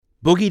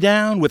Boogie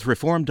down with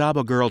reformed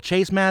Dabo girl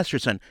Chase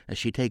Masterson as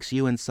she takes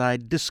you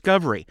inside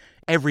Discovery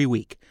every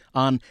week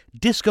on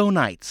Disco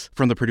Nights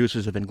from the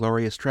producers of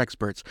Inglorious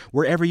Trexperts,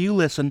 wherever you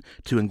listen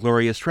to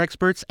Inglorious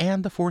Trexperts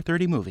and the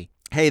 430 movie.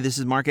 Hey, this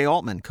is Mark A.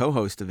 Altman,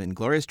 co-host of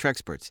Inglorious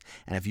Trexperts,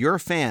 and if you're a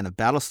fan of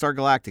Battlestar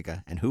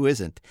Galactica, and who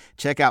isn't,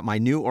 check out my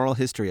new oral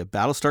history of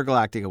Battlestar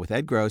Galactica with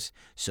Ed Gross,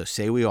 So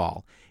Say We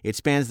All. It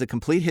spans the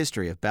complete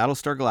history of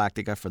Battlestar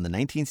Galactica from the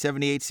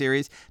 1978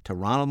 series to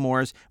Ronald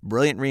Moore's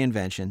brilliant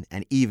reinvention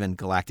and even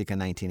Galactica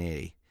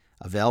 1980.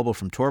 Available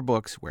from Tor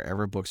Books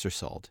wherever books are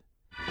sold.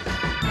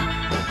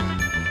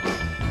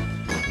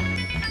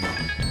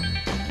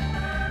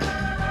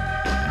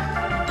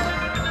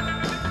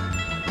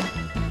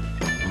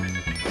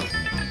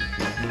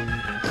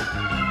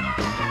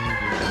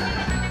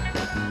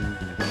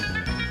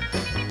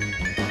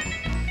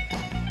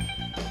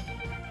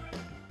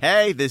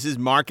 Hey, this is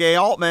Mark A.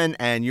 Altman,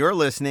 and you're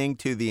listening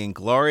to the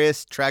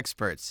Inglorious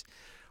Trexperts.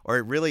 Or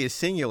it really is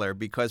singular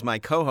because my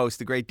co-host,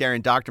 the great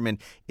Darren Doctorman,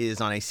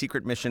 is on a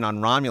secret mission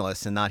on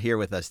Romulus and not here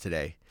with us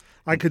today.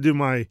 I could do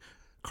my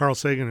Carl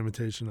Sagan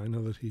imitation. I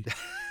know that he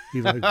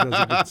does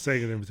a good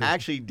Sagan imitation.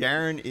 Actually,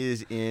 Darren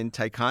is in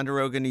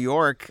Ticonderoga, New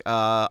York,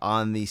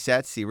 on the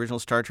sets, the original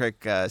Star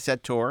Trek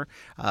set tour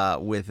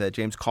with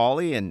James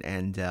Cawley and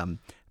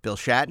Bill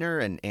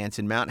Shatner and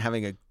Anson Mount,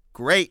 having a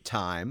great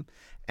time.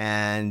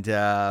 And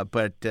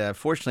but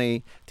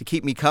fortunately, to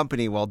keep me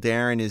company while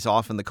Darren is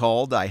off in the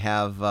cold, I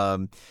have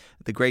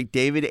the great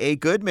David A.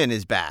 Goodman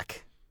is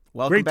back.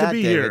 Welcome Great back, to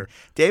be David. here.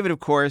 David, of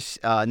course,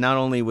 not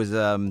only was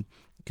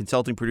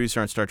consulting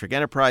producer on Star Trek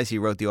Enterprise, he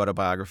wrote the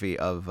autobiography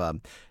of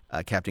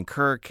Captain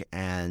Kirk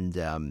and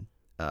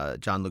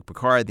Jean-Luc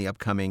Picard, the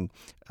upcoming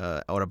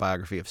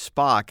autobiography of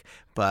Spock.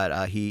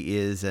 But he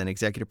is an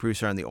executive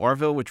producer on The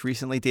Orville, which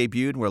recently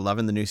debuted. We're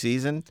loving the new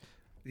season.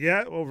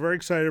 Yeah, well, very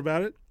excited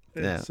about it.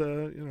 It's,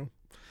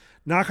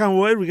 knock on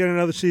wood, we get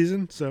another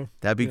season. So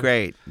that'd be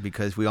great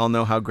because we all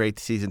know how great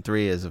season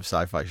 3 is of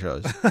sci-fi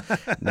shows.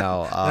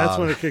 No, that's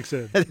when it kicks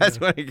in. That's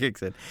when it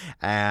kicks in.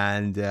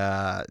 And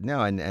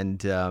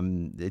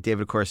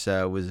David, of course,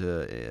 was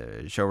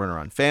a showrunner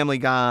on Family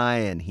Guy,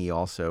 and he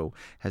also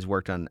has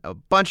worked on a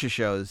bunch of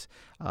shows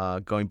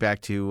going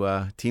back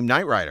to Team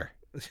Knight Rider.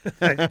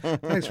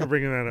 Thanks for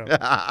bringing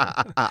that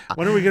up.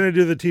 When are we going to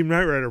do the Team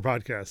Knight Rider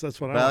podcast? That's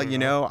what I want to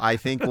know. I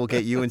think we'll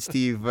get you and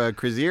Steve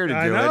Crozier to do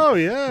it. I know,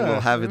 yeah. We'll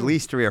have at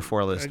least 3 or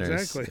 4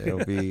 listeners. Exactly.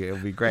 It'll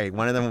be great.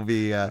 One of them will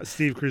be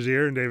Steve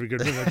Crozier and David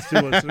Goodman. That's 2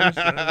 listeners.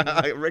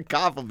 Rick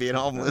Koff will be at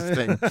home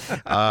listening.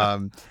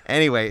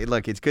 Anyway,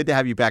 look, it's good to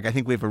have you back. I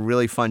think we have a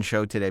really fun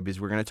show today because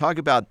we're going to talk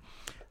about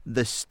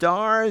the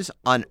stars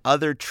on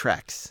other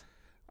Treks.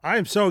 I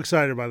am so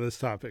excited about this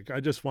topic. I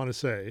just want to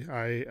say,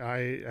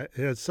 it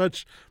has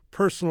such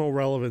personal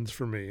relevance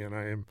for me,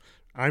 and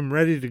I'm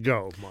ready to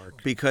go,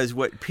 Mark. Because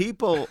what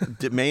people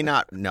may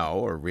not know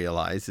or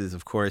realize is,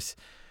 of course,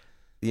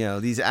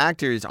 these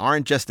actors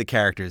aren't just the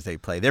characters they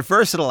play. They're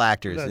versatile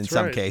actors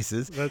some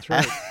cases. That's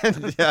right.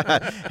 And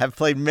have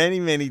played many,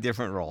 many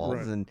different roles.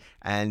 Right.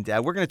 And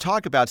we're going to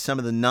talk about some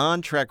of the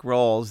non-Trek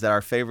roles that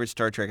our favorite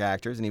Star Trek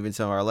actors and even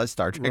some of our less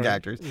Star Trek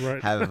actors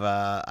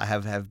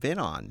have been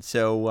on.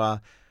 So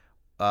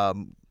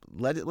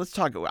let's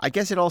talk. I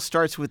guess it all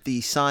starts with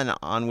the sun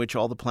on which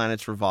all the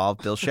planets revolve,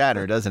 Bill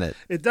Shatner, doesn't it?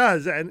 It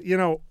does, and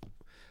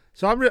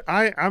so I'm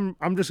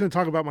just going to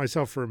talk about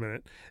myself for a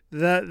minute.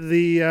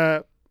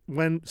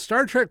 When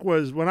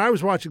I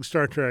was watching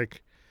Star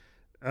Trek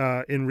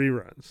in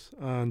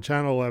reruns on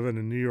Channel 11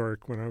 in New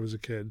York when I was a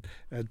kid.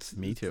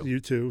 Me too.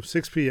 You too.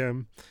 6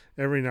 p.m.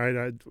 every night.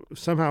 I'd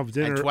somehow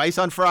dinner. And twice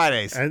on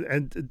Fridays.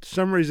 And for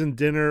some reason,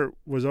 dinner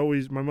was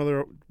always, my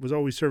mother was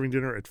always serving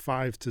dinner at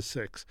 5 to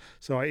 6.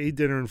 So I ate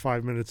dinner in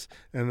 5 minutes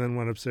and then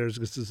went upstairs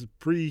because this is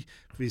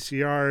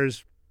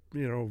pre-VCRs,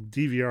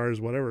 DVRs,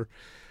 whatever.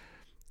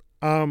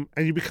 And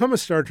you become a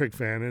Star Trek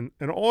fan,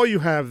 and all you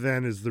have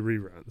then is the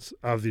reruns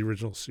of the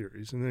original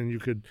series. And then you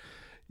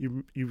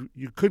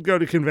could go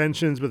to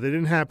conventions, but they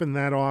didn't happen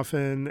that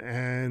often,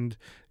 and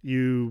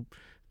you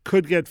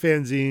could get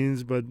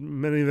fanzines, but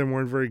many of them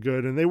weren't very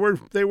good. And they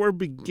were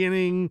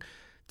beginning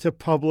to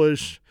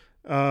publish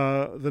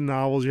the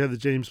novels. You had the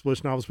James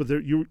Blish novels, but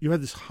you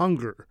had this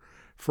hunger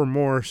for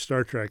more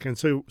Star Trek. And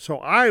so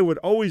I would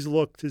always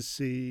look to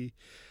see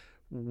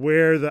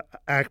where the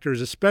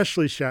actors,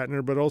 especially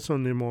Shatner, but also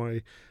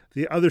Nimoy,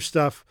 the other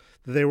stuff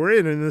that they were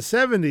in. In the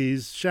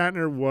 70s,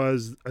 Shatner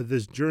was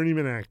this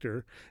journeyman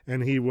actor,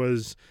 and he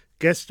was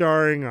guest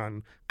starring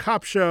on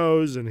cop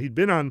shows, and he'd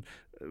been on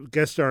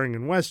guest starring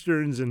in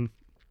Westerns, and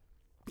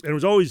it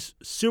was always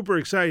super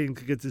exciting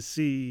to get to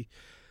see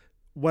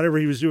whatever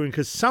he was doing,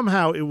 because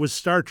somehow it was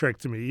Star Trek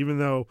to me, even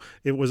though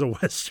it was a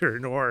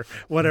Western or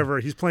whatever.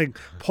 He's playing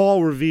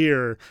Paul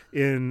Revere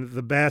in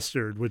The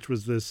Bastard, which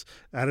was this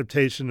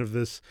adaptation of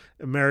this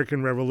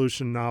American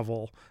Revolution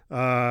novel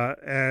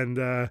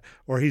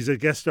or he's a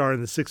guest star in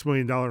The $6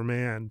 Million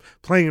Man,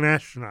 playing an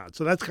astronaut.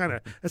 So that's kind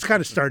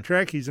of Star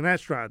Trek. He's an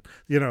astronaut,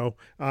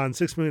 on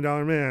 $6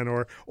 Million Man,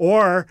 or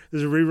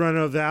there's a rerun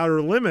of The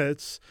Outer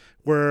Limits,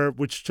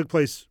 which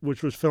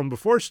was filmed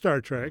before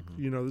Star Trek.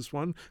 This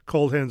one,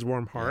 Cold Hands,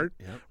 Warm Heart,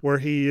 where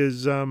he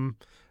is another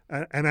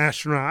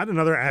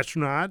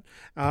astronaut,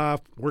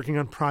 working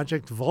on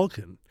Project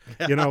Vulcan.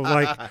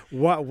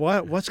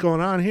 What's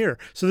going on here?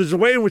 So there's a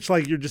way in which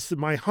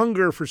my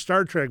hunger for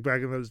Star Trek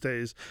back in those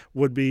days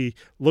would be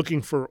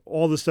looking for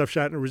all the stuff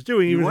Shatner was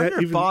doing. You wonder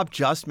if Bob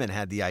Justman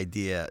had the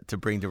idea to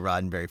bring to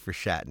Roddenberry for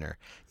Shatner,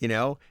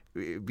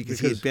 because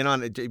he had been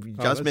on,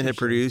 Justman had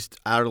produced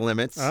Outer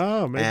Limits.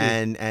 Oh, maybe.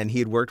 And he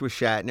had worked with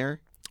Shatner,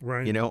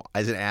 right?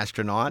 As an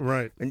astronaut.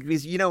 Right. And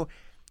because,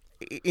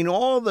 in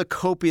all the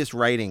copious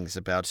writings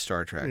about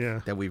Star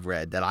Trek that we've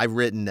read, that I've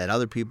written, that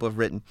other people have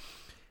written,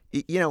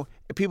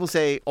 people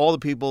say all the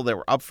people that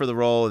were up for the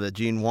role that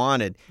Gene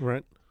wanted.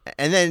 Right.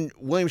 And then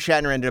William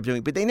Shatner ended up doing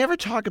it. But they never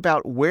talk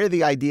about where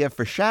the idea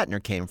for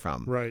Shatner came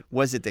from. Right.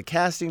 Was it the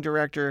casting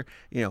director?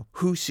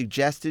 Who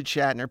suggested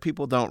Shatner?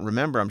 People don't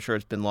remember. I'm sure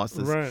it's been lost.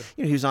 Right.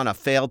 He was on a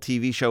failed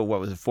TV show, what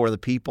was it, For the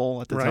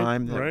People at the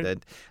time? Right.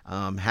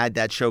 That had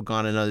that show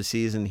gone another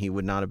season, he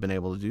would not have been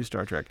able to do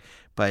Star Trek.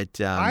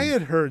 But I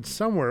had heard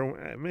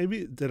somewhere,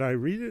 maybe did I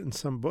read it in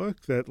some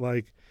book, that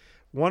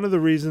one of the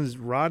reasons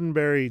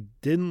Roddenberry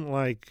didn't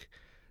like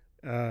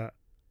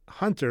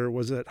Hunter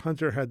was that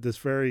Hunter had this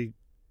very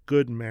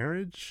good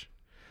marriage,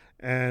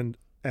 and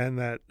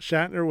that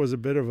Shatner was a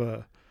bit of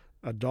a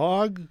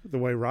dog, the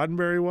way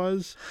Roddenberry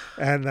was,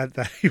 and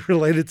that he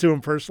related to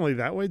him personally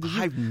that way.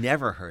 I've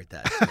never heard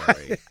that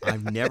story.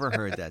 I've never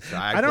heard that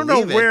story. I don't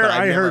know where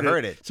I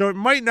heard it. So it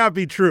might not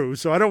be true.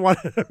 So I don't want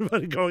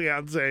everybody going out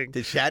and saying,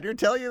 did Shatner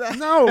tell you that?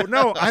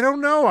 No, I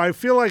don't know. I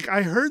feel like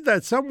I heard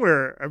that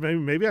somewhere. I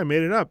mean, maybe I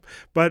made it up.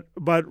 But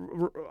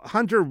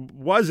Hunter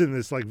was in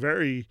this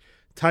very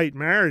tight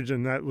marriage,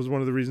 and that was one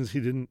of the reasons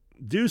he didn't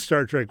do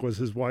Star Trek. Was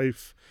his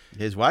wife.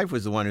 His wife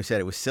was the one who said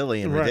it was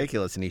silly and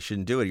ridiculous, and he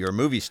shouldn't do it. You're a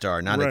movie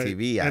star, not a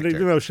TV actor. And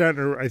even though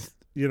Shatner,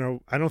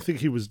 I don't think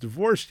he was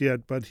divorced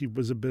yet, but he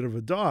was a bit of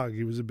a dog.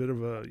 He was a bit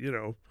of a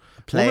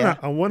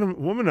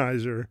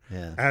womanizer,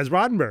 as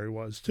Roddenberry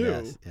was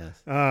too.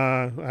 Yes.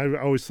 I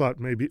always thought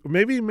maybe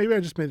I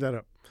just made that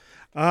up.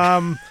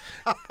 I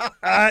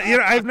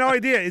have no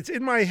idea. It's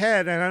in my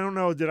head, and I don't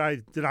know. Did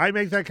I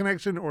make that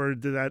connection, or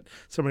did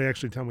somebody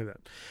actually tell me that?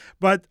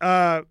 But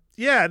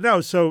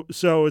no. So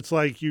it's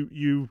like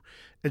you.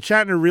 And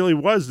Shatner really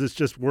was this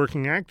just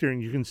working actor,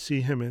 and you can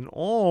see him in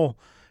all,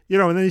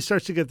 and then he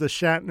starts to get the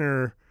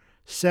Shatner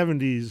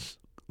 70s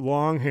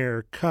long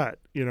hair cut.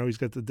 He's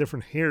got the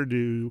different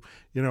hairdo,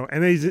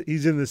 and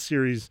he's in this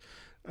series.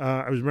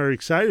 I was very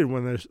excited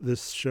when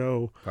this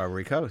show,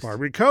 Barbary Coast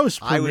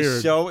premiered. I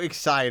was so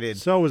excited.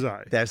 So was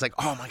I. That was like,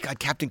 oh my God,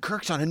 Captain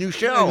Kirk's on a new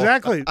show.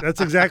 Exactly. That's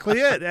exactly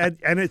it.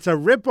 And it's a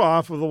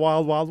ripoff of the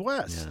Wild Wild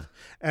West. Yeah.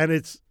 And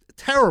it's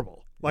terrible.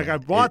 I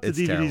bought the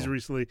DVDs terrible.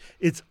 recently.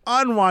 It's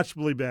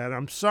unwatchably bad.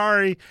 I'm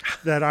sorry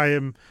that I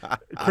am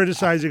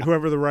criticizing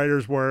whoever the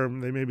writers were.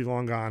 They may be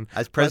long gone.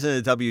 As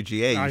president of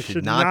WGA, you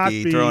should not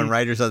be throwing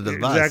writers under the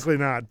bus. Exactly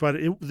not. But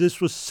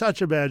this was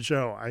such a bad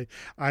show.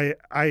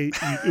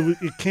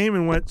 It came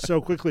and went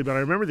so quickly. But I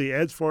remember the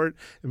ads for it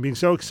and being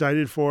so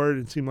excited for it.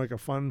 It seemed like a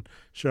fun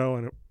show,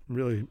 and it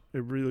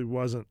really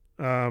wasn't.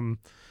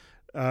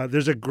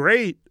 There's a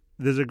great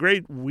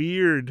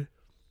weird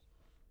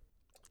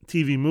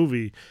TV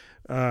movie.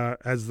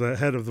 As the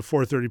head of the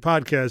 430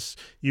 podcast,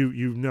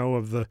 you know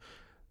of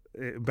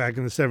back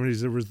in the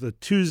 70s, there was the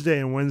Tuesday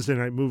and Wednesday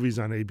night movies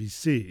on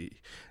ABC,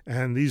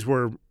 and these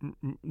were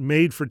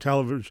made for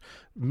television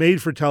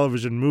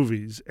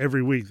movies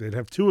every week. They'd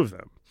have two of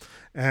them,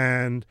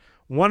 and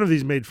one of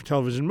these made for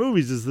television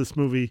movies is this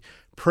movie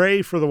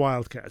Pray for the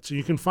Wildcats. So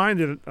you can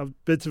find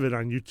bits of it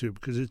on YouTube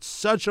because it's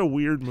such a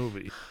weird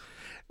movie.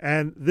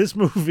 And this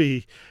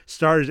movie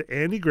stars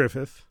Andy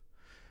Griffith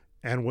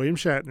and William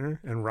Shatner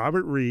and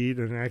Robert Reed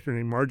and an actor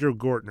named Marjoe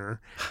Gortner,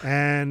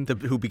 and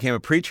who became a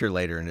preacher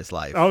later in his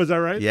life. Oh, is that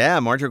right? Yeah,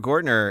 Marjoe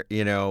Gortner,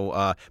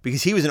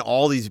 because he was in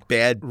all these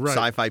bad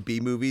sci-fi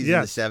B movies in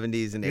the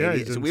 70s and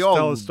 80s. So we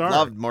all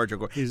loved Marjoe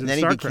Gortner. And then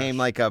he became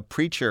like a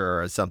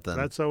preacher or something.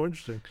 That's so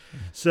interesting.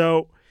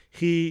 So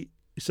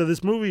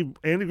this movie,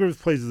 Andy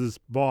Griffith plays this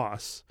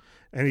boss,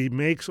 and he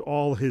makes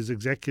all his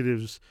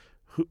executives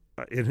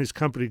in his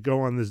company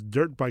go on this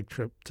dirt bike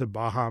trip to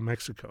Baja,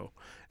 Mexico.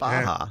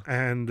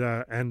 And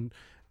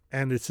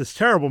it's this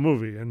terrible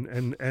movie,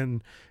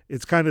 and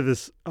it's kind of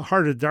this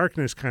Heart of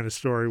Darkness kind of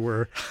story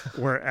where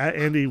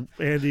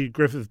Andy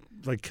Griffith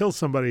kills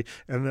somebody,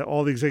 and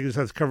all the executives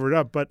have to cover it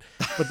up. But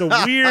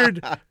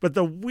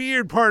the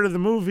weird part of the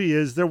movie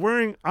is they're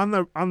wearing on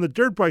the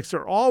dirt bikes.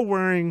 They're all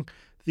wearing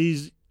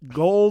these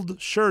gold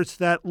shirts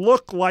that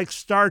look like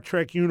Star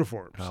Trek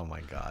uniforms. Oh my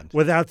God!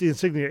 Without the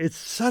insignia, it's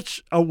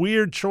such a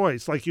weird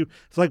choice.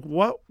 It's like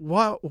what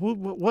are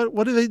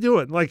they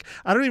doing?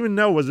 I don't even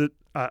know. Was it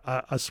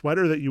a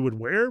sweater that you would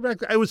wear back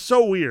then. It was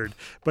so weird,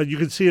 but you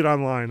can see it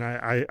online.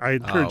 I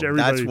encourage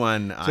everybody. That's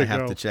one I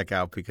have go. to check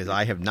out because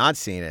I have not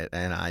seen it,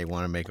 and I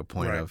want to make a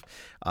point Right. of.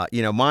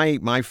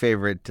 My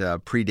favorite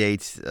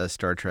predates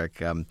Star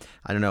Trek.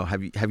 I don't know.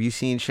 Have you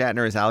seen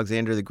Shatner as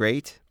Alexander the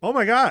Great Oh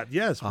my God,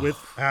 yes, with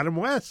Adam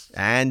West.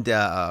 and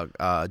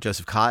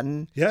Joseph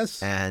Cotton?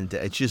 Yes. And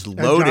it's just And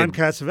loaded. John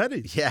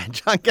Cassavetes. Yeah,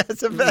 John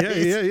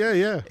Cassavetes.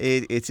 Yeah.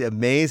 It's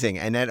amazing,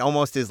 and that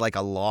almost is like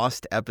a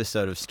lost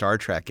episode of Star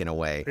Trek in a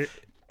way.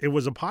 It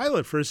was a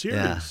pilot for a series.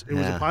 Yeah, It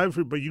was yeah. a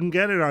pilot, but you can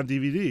get it on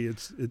DVD.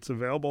 It's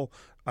available,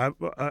 a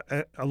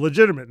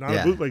legitimate, not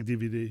Yeah. a bootleg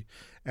DVD,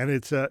 and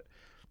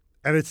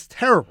it's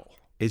terrible.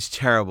 It's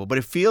terrible, but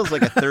it feels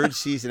like a third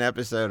season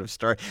episode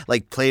of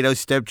like Plato's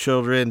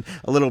Stepchildren,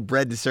 A Little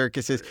Bread and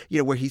Circuses,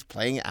 where he's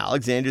playing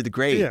Alexander the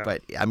Great. Yeah.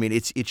 But I mean,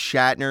 it's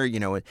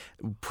Shatner,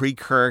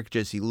 pre-Kirk,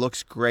 just he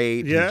looks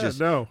great. Yeah, he's just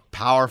no.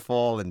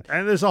 powerful, and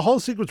And there's a whole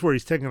sequence where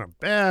he's taking a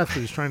bath.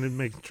 And he's trying to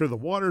make sure the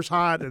water's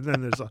hot, and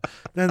then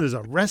there's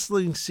a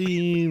wrestling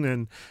scene,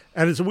 and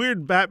it's a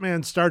weird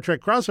Batman Star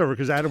Trek crossover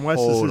because Adam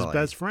West is his Totally.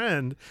 best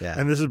friend, Yeah.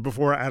 and this is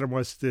before Adam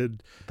West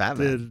did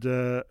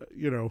Batman.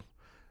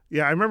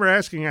 Yeah, I remember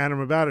asking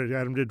Adam about it.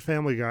 Adam did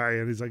Family Guy,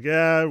 and he's like,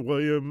 "Yeah,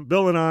 William,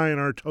 Bill, and I in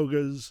our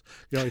togas."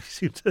 He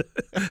seemed to.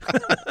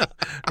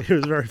 He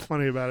was very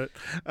funny about it,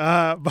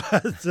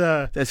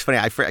 but That's funny.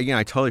 I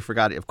totally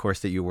forgot, of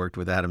course, that you worked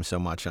with Adam so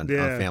much on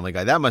Yeah. Family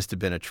Guy. That must have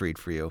been a treat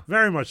for you.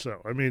 very much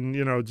so. I mean,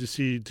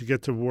 to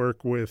get to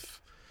work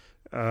with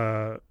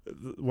one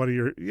of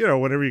your,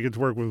 whenever you get to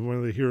work with one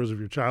of the heroes of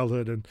your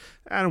childhood, and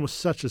Adam was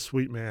such a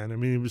sweet man. I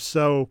mean, he was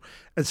so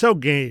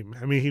game.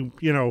 I mean,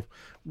 he,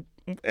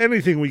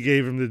 anything we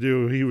gave him to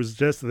do, he was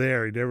just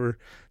there. He never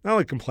not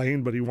only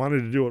complained, but he wanted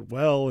to do it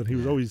well, and he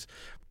was always.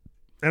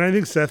 And I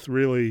think Seth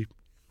really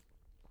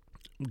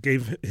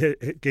gave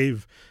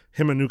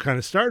him a new kind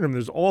of stardom.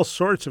 There's all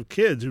sorts of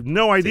kids who have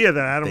no idea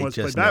that Adam They West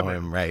just played know Batman.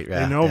 him, right?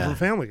 They know him from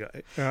Family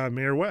Guy,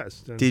 Mayor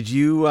West. And Did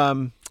you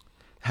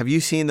have you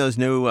seen those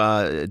new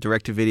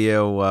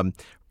direct-to-video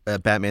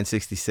Batman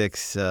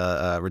 66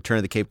 Return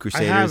of the Cape I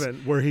Crusaders?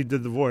 haven't, where he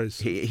did the voice.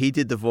 He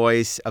did the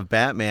voice of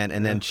Batman,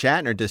 and then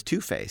Shatner does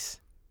Two-Face.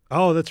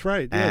 Oh, that's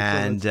right.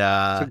 Yeah, And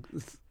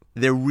it's-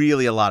 they're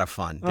really a lot of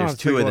fun. Oh, There's take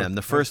two a of look. them.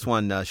 The first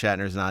one,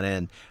 Shatner's not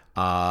in,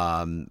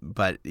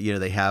 but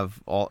they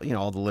have all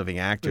the living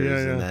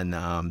actors, Yeah. and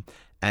then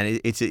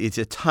it's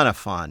a ton of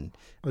fun.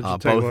 I'll just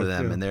Both take a of look,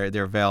 them, yeah. and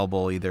they're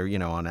available either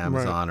on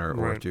Amazon or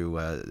right. through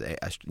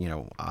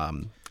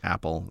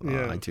Apple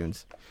Yeah.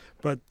 iTunes.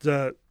 But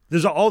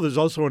there's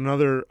also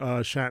another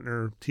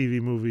Shatner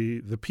TV movie,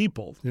 The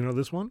People. You know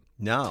this one?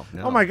 No.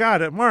 Oh my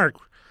God, Mark!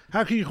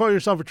 How can you call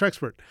yourself a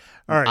Trexpert?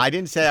 All right. I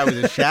didn't say I was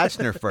a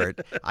Shatner-fert.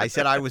 I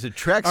said I was a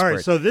Trexpert. All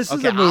right, so this is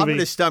okay, a movie. I'm going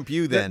to stump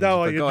you then. No,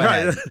 but you're go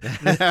right.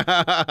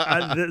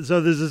 ahead.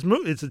 So there's this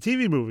movie. It's a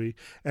TV movie,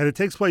 and it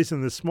takes place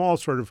in this small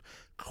sort of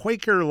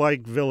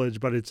Quaker-like village,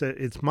 but it's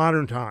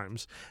modern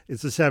times.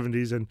 It's the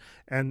 70s,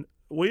 and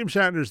William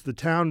Shatner's the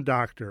town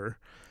doctor,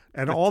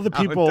 and all the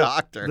town people,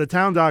 doctor. the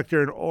town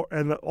doctor,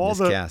 and all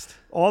Miscast.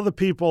 the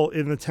people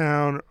in the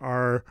town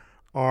are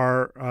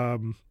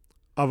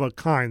of a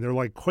kind. They're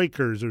like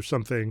Quakers or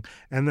something.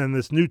 And then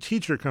this new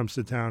teacher comes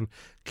to town,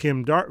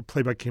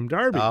 played by Kim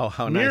Darby. Oh,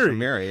 how nice for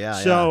Mary, yeah.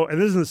 So, and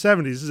this is in the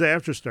 70s. This is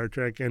after Star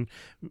Trek. And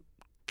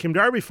Kim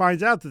Darby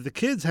finds out that the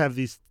kids have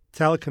these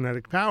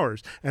telekinetic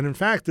powers. And in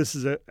fact, this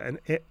is a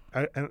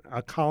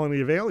colony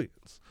of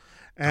aliens.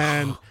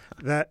 And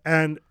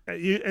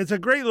it's a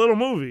great little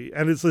movie.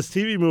 And it's this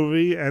TV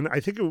movie. And I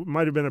think it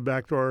might have been a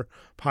backdoor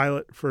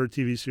pilot for a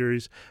TV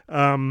series.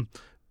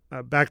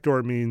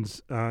 Backdoor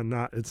means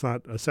it's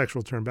not a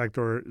sexual term.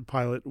 Backdoor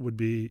pilot would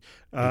be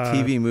a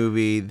TV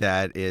movie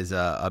that is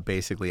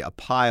basically a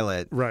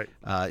pilot. Right.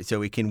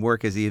 So it can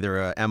work as either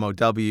a MOW,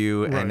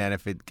 Right. and then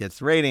if it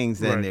gets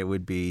ratings, then Right. it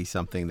would be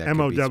something that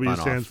MOW could be spun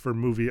stands off. for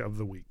Movie of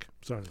the Week.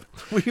 So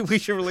We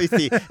should release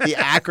the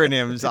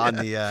acronyms on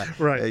the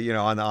Right.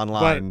 on the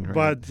online.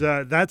 But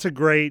that's a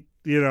great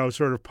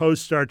sort of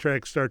post Star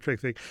Trek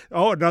thing.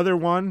 Oh, another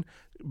one.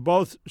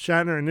 Both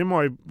Shatner and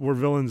Nimoy were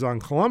villains on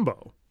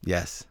Columbo.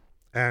 Yes.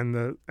 And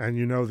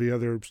the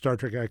other Star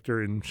Trek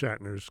actor in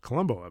Shatner's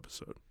Columbo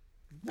episode.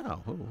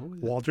 No, who is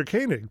it? Walter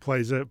Koenig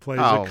plays a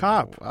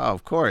cop. Oh,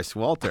 of course,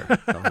 Walter.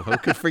 Who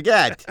could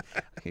forget?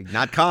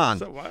 Not Khan.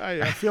 So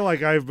I feel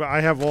like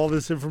I have all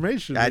this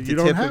information At that the you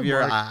don't tip have. of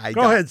your Mark. eye.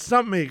 Go ahead,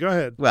 stump me. Go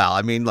ahead. Well,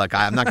 I mean, look,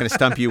 I'm not going to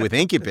stump you with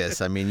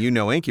Incubus. I mean,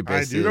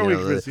 Incubus. I do know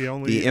Incubus, the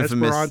only the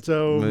infamous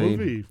Esperanto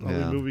movie. Yeah.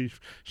 Only movie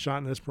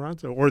shot in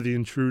Esperanto. Or The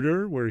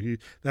Intruder, where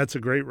that's a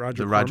great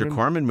Roger The Roger Corman.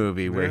 Corman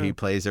movie where Yeah. he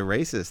plays a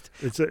racist.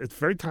 It's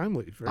very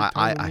timely. Very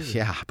timely I movie.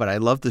 yeah, but I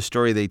love the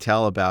story they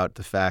tell about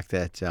the fact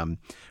that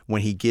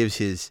when he gives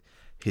his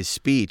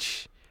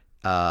speech,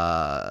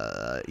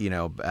 that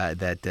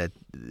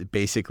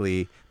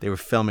basically they were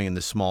filming in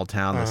the small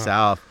town in the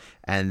South,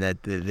 and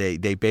that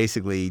they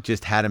basically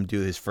just had him do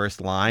his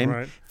first line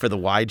Right. for the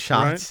wide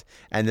shots,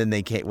 and then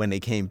when they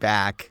came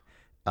back.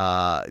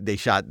 They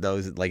shot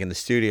those like in the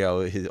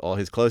studio, all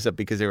his close up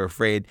because they were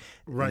afraid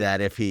Right.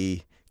 that if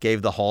he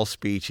gave the whole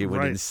speech. It would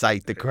Right.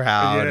 incite the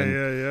crowd. Yeah, and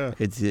yeah.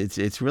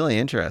 It's really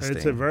interesting.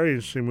 It's a very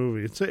interesting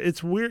movie.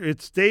 It's weird.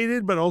 It's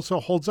dated, but also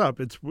holds up.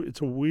 It's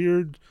a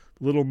weird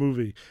little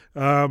movie.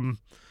 And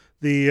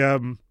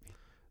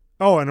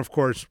of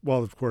course,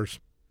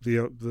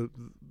 the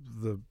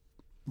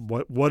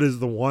what is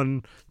the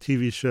one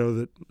TV show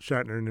that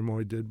Shatner and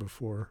Nimoy did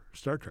before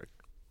Star Trek?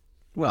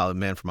 Well,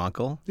 Man from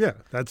U.N.C.L.E. Yeah,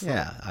 that's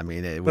I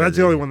mean, but that's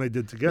the only one they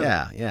did together.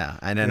 Yeah.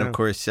 And then, of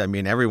course, I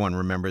mean, everyone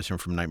remembers him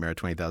from Nightmare at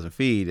 20,000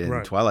 Feet and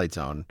Right. Twilight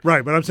Zone.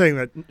 Right, but I'm saying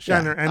that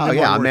Shatner and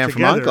Nimoy were Man from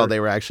together U.N.C.L.E., they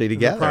were actually in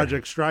together. the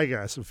Project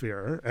Strygas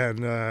affair, and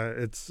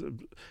it's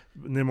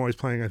Nimoy's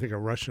playing, I think, a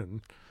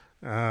Russian,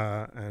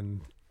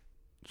 and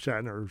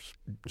Shatner's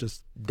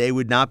just They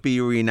would not be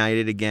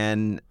reunited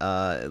again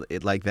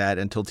like that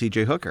until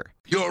T.J. Hooker.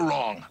 You're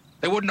wrong.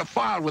 They wouldn't have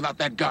filed without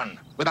that gun,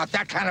 without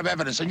that kind of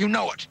evidence, and you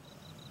know it.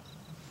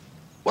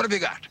 What have you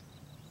got?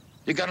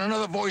 You got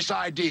another voice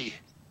ID.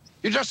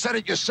 You just said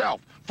it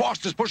yourself.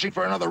 Foster's pushing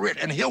for another writ,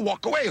 and he'll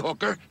walk away,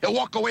 Hooker. He'll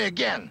walk away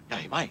again. Yeah,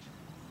 he might.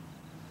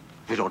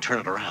 If you don't turn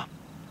it around.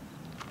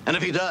 And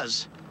if he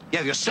does, you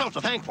have yourself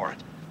to thank for it.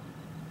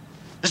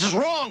 This is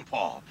wrong,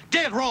 Paul.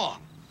 Dead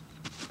wrong.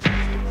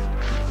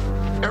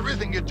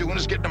 Everything you're doing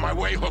is getting in my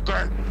way,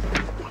 Hooker.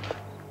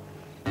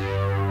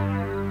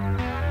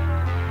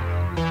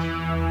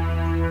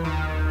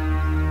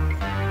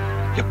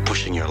 You're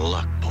pushing your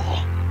luck, Paul.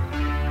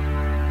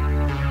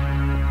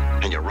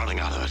 And you're running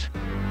out of it.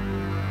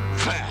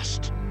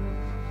 Fast.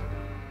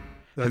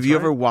 Have you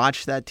ever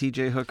watched that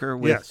T.J. Hooker?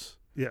 With...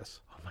 Yes.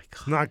 Oh my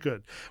God, Not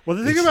good. Well,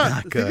 the thing It's about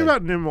not the good. thing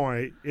about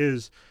Nimoy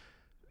is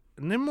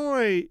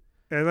Nimoy,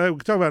 and I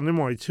talk about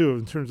Nimoy too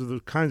in terms of the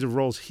kinds of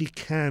roles he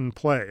can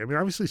play. I mean,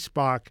 obviously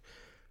Spock.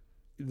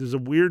 There's a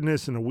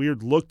weirdness and a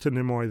weird look to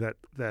Nimoy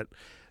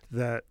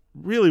that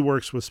really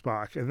works with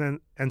Spock,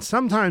 and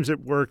sometimes it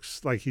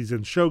works. Like he's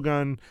in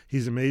Shogun.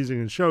 He's amazing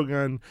in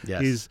Shogun.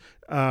 Yes. He's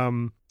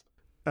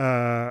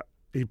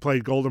he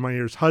played Golda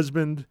Meir's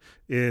husband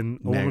in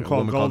A Woman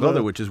Called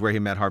Golda. which is where he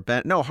met Hart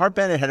Bennett. No, Hart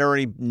Bennett had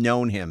already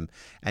known him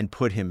and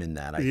put him in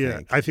that, I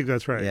think. I think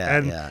that's right.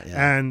 Yeah,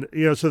 And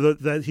so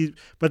that he,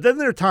 but then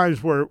there are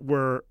times where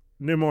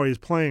Nimoy is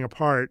playing a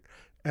part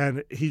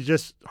and he's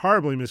just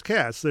horribly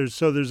miscast.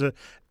 There's a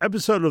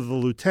episode of The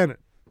Lieutenant,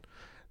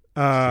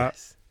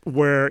 Yes.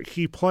 where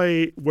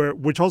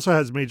which also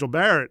has Majel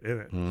Barrett in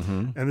it,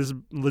 Mm-hmm. and this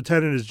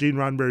Lieutenant is Gene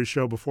Roddenberry's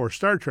show before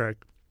Star Trek,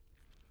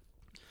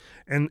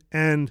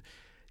 and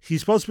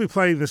he's supposed to be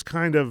playing this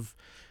kind of,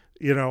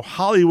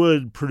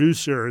 Hollywood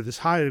producer, this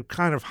high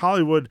kind of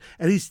Hollywood,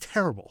 and he's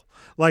terrible.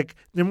 Like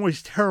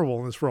Nimoy's terrible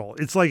in this role.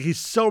 It's like he's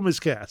so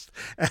miscast,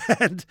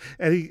 and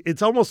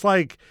it's almost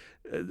like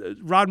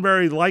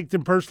Roddenberry liked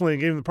him personally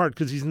and gave him the part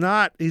because he's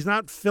not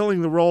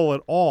filling the role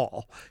at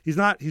all. He's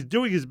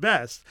doing his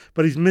best,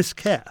 but he's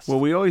miscast. Well,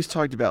 we always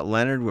talked about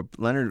Leonard.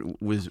 Leonard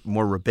was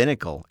more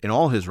rabbinical in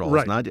all his roles,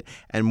 Right.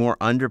 and more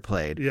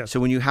underplayed. Yes.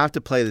 So when you have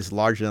to play this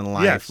larger than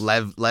life,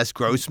 Yes. Les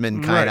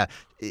Grossman kind of,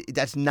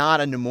 that's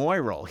not a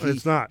Nimoy role.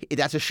 It's not.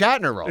 That's a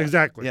Shatner role.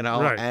 Exactly.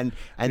 Right.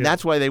 And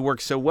that's why they work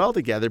so well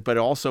together. But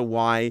also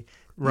why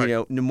Right.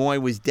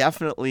 Nimoy was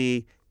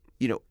definitely.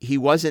 He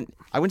wasn't.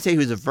 I wouldn't say he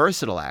was a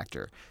versatile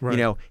actor. Right.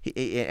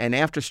 And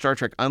after Star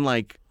Trek,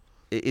 unlike,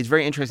 it's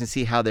very interesting to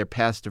see how their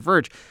paths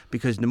diverge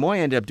because Nimoy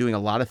ended up doing a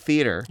lot of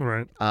theater.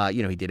 Right.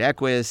 He did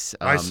Equus.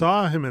 I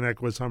saw him in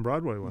Equus on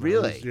Broadway.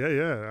 Really?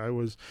 I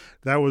was.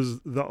 That was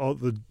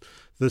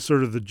the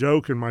sort of the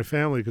joke in my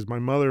family because my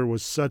mother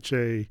was such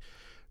a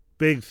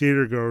big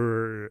theater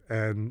goer,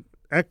 and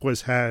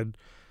Equus had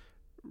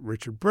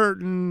Richard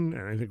Burton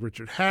and I think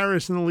Richard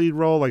Harris in the lead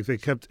role. Like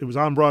it was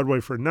on Broadway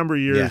for a number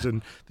of years,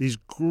 and these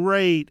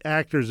great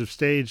actors of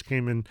stage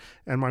came in.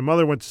 And my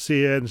mother went to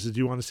see it and said, "Do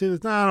you want to see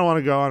this?" "No, I don't want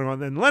to go." And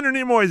then Leonard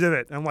Nimoy's in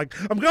it. I'm like,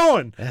 "I'm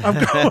going." and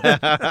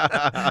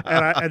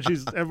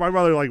my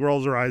mother like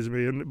rolls her eyes at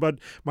me. But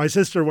my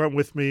sister went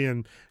with me,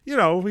 and he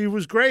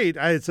was great.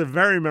 It's a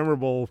very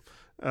memorable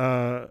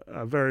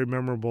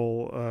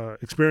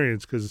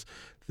experience because.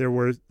 There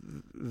were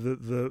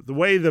the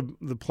way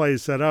the play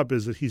is set up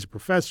is that he's a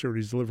professor and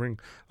he's delivering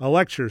a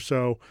lecture.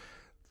 So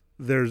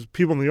there's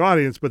people in the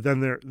audience, but then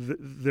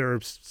there are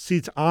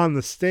seats on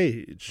the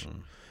stage.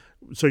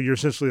 So you're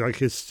essentially like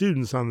his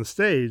students on the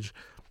stage.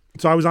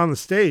 So I was on the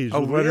stage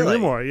with Leonard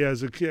Nimoy. Yeah,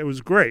 it was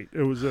great.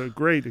 It was a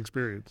great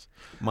experience.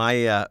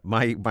 My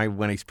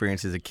one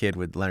experience as a kid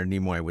with Leonard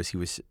Nimoy was he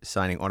was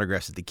signing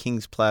autographs at the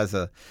Kings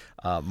Plaza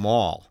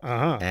Mall,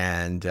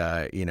 and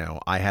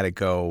I had to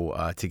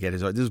go to get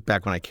his. This was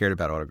back when I cared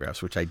about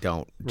autographs, which I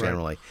don't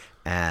generally.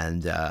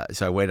 And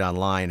so I waited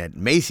online at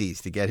Macy's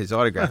to get his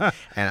autograph.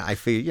 And I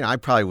figured, I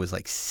probably was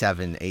like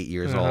 7, 8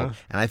 years old.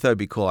 And I thought it'd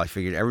be cool. I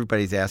figured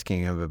everybody's asking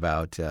him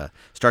about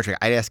Star Trek.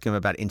 I'd ask him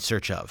about In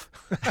Search Of.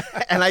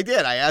 And I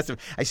did. I asked him.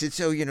 I said,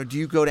 so, do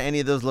you go to any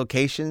of those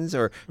locations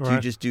or do you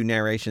just do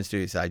narration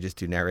studios? I just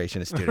do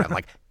narration studio. I'm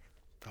like,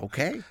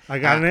 Okay. I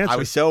got an answer. I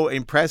was so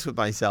impressed with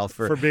myself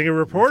for being a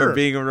reporter. For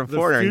being a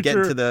reporter and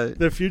getting to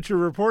the future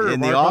reporter in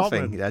Mark the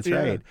offing. Altman. That's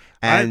right.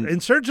 And In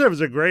Search of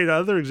is a great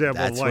other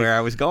example. that's of where I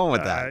was going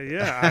with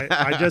that.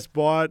 I just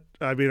bought.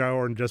 I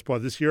just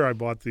bought this year. I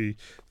bought the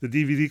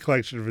DVD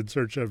collection of In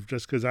Search of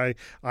just because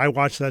I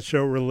watched that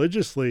show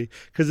religiously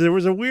because there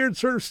was a weird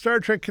sort of Star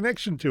Trek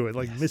connection to it,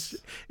 like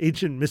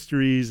ancient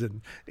mysteries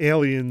and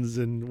aliens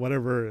and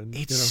whatever. And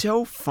it's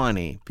so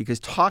funny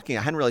because I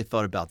hadn't really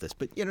thought about this,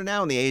 but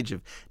now in the age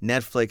of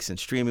Netflix and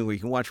streaming where you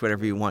can watch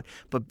whatever you want,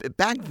 but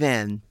back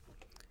then,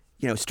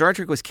 Star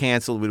Trek was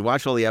canceled. We'd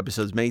watch all the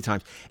episodes many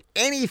times.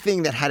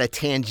 Anything that had a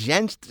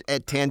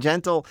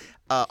tangential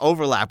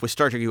overlap with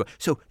Star Trek,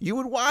 so you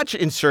would watch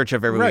In Search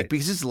of every week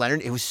because it's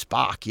Leonard. It was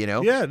Spock,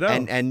 Yeah, no.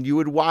 And you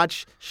would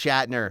watch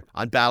Shatner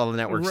on Battle of the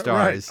Network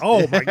Stars. Right.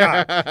 Oh my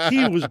God,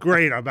 he was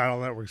great on Battle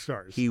of the Network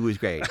Stars. He was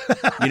great.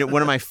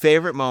 One of my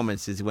favorite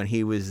moments is when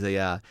he was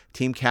the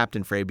team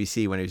captain for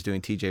ABC when he was doing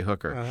T.J.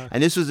 Hooker,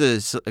 and this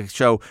was a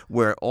show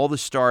where all the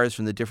stars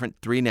from the different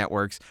 3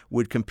 networks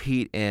would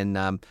compete in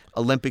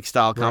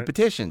Olympic-style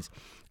competitions.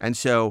 And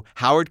so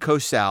Howard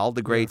Cosell,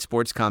 the great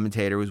sports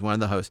commentator, was one of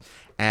the hosts,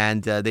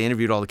 and they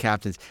interviewed all the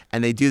captains,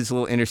 and they do this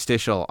little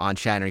interstitial on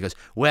Shatner. He goes,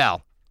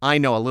 "Well, I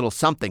know a little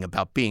something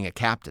about being a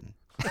captain."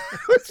 It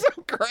was so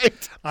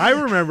great. I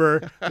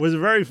remember it was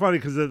very funny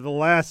because the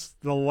last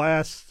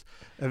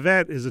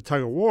event is a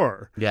tug of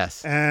war.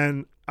 Yes.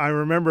 And I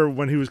remember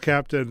when he was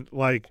captain,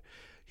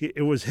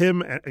 it was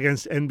him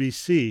against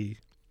NBC.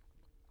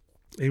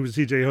 He was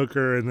T.J.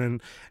 Hooker, and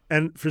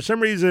for some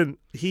reason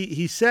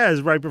he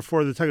says right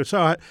before the tug of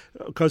war,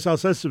 Cosell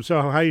says to him,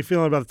 "So how are you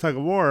feeling about the tug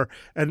of war?"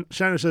 And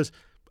Shatner says,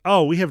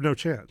 "Oh, we have no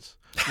chance.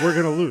 We're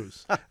going to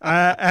lose.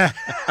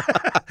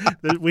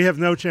 We have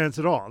no chance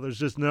at all. There's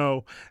just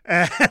no."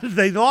 And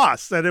they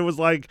lost, and it was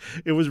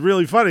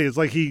really funny. It's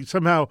like he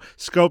somehow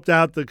scoped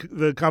out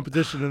the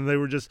competition, and they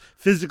were just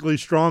physically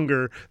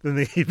stronger than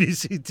the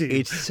ABC team.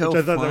 It's so which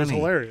I thought funny that was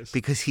hilarious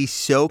because he's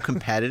so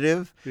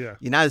competitive. Yeah,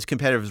 you're not as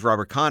competitive as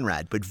Robert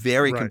Conrad, but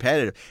very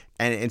competitive.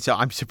 And so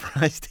I'm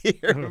surprised to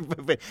hear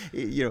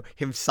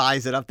him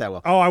size it up that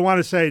well. Oh, I want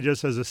to say,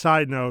 just as a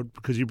side note,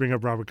 because you bring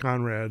up Robert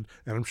Conrad,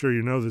 and I'm sure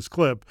you know this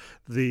clip,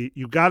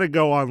 you got to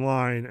go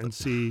online and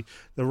see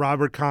the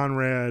Robert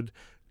Conrad,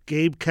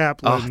 Gabe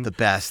Kaplan the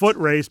best foot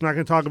race. I'm not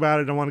going to talk about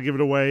it. I don't want to give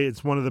it away.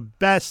 It's one of the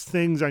best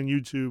things on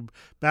YouTube.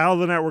 Battle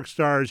of the Network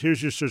Stars.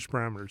 Here's your search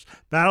parameters.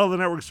 Battle of the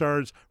Network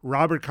Stars,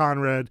 Robert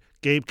Conrad,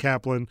 Gabe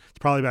Kaplan. It's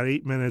probably about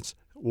 8 minutes.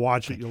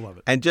 Watch it. You'll love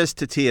it. And just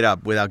to tee it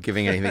up without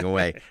giving anything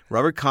away,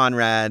 Robert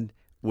Conrad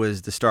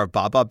was the star of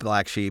Bob Bob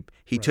Black Sheep.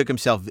 He took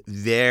himself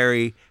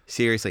very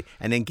seriously.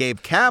 And then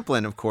Gabe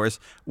Kaplan, of course,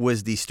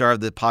 was the star of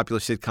the popular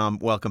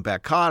sitcom Welcome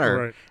Back, Kotter.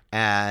 Right.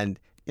 And,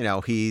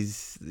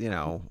 he's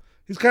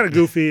kind of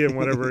goofy and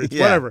whatever. It's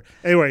whatever.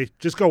 Anyway,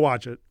 just go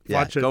watch it.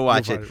 Watch it. Go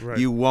watch it. Right.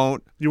 You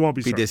won't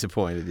be sorry.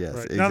 disappointed. Yes.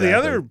 Right. Exactly. Now the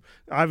other,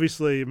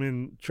 obviously,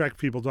 Trek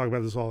people talk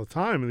about this all the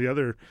time. And the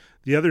other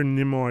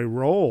Nimoy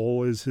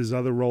role is his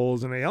other role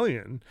as an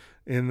alien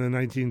in the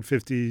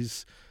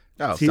 1950s.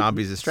 Oh,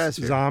 Zombies of the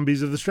Stratosphere.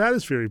 Zombies of the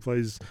Stratosphere. He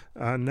plays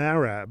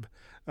Narab.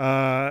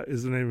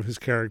 Is the name of his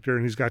character,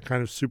 and he's got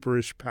kind of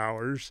superish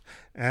powers.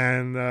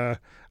 And I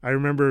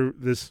remember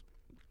this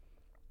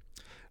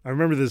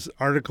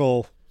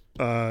article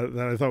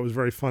that I thought was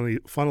very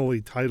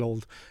funnily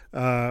titled.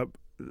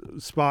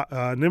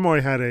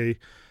 Nimoy had a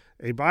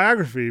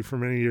biography for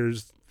many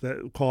years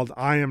called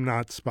 "I Am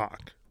Not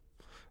Spock."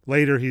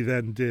 Later, he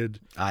then did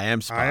I Am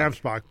Spock. I Am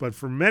Spock. But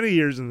for many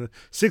years in the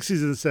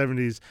 60s and the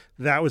 70s,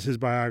 that was his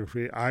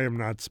biography, I Am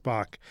Not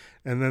Spock.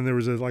 And then there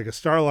was a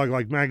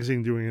Starlog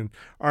magazine doing an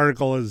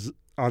article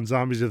on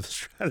Zombies of the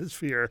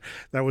Stratosphere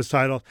that was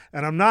titled,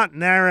 "And I'm Not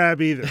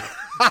Narab Either."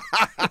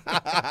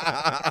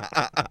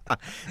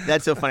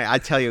 That's so funny. I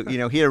tell you, he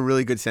had a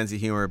really good sense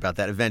of humor about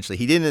that eventually.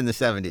 He didn't in the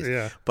 70s.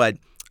 Yeah. But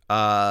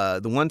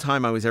the one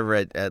time I was ever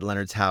at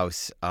Leonard's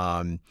house,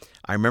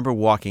 I remember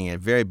walking in,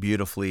 very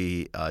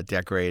beautifully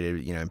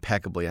decorated,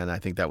 impeccably, and I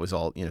think that was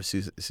all,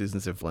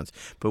 Susan's influence.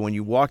 But when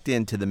you walked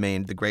into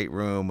the great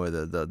room or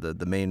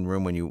the main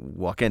room when you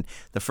walk in,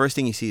 the first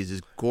thing you see is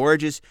this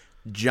gorgeous,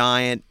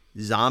 giant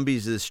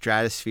Zombies of the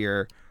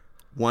Stratosphere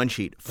one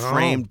sheet,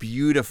 framed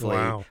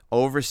beautifully,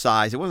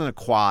 oversized. It wasn't a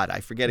quad,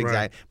 I forget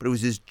exactly, but it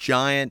was this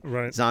giant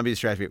Zombie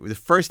Stratosphere. It was the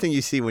first thing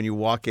you see when you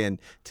walk in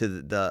to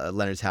the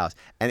Leonard's house.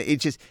 And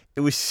it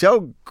was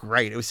so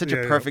great. It was such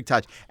a perfect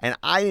touch. And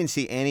I didn't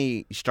see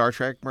any Star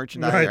Trek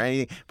merchandise or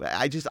anything, but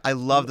I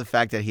love the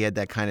fact that he had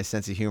that kind of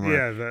sense of humor.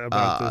 Yeah,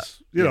 about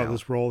this,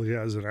 this role he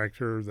has, an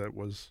actor that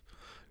was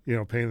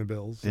paying the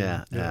bills.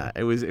 Yeah.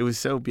 It was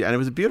so beautiful. And it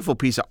was a beautiful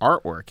piece of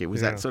artwork. It was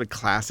that sort of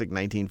classic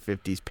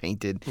 1950s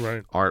painted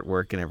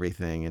artwork and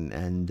everything.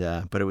 And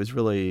but it was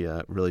really,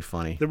 really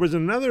funny. There was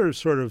another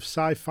sort of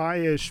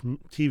sci-fi-ish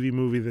TV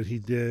movie that he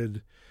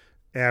did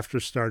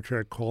after Star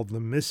Trek called The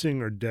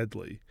Missing or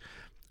Deadly.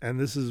 And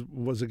this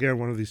was again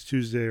one of these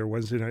Tuesday or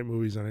Wednesday night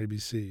movies on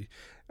ABC.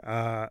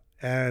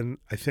 And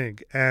I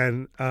think,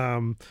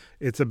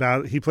 it's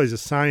about, he plays a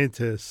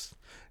scientist,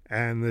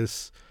 and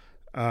this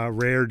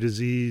rare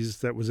disease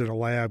that was in a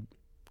lab.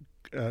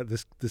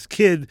 This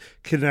kid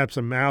kidnaps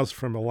a mouse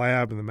from a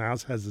lab, and the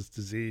mouse has this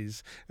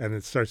disease, and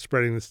it starts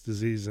spreading this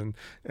disease. And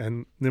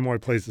Nimoy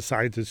plays the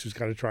scientist who's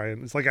got to try it.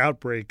 It's like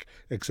Outbreak,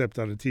 except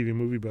on a TV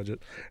movie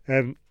budget.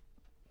 And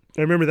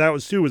I remember that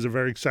was a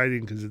very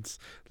exciting because it's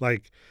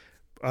like,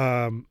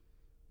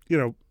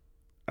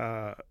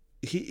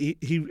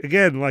 he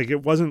again, like,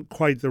 it wasn't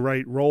quite the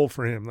right role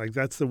for him. Like,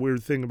 that's the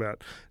weird thing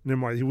about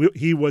Nimoy.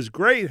 He was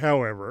great,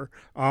 however,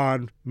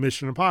 on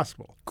Mission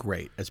Impossible.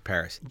 Great as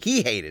Paris.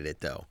 He hated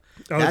it though.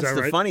 Oh, That's is that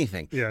the right? funny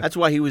thing. Yeah. That's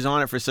why he was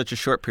on it for such a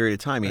short period of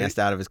time. He asked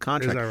out of his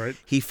contract. Is that right?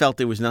 He felt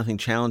there was nothing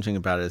challenging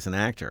about it as an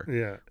actor.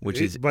 Yeah, But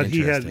he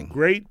interesting. had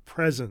great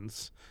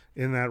presence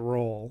in that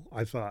role,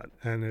 I thought,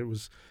 and it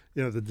was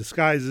the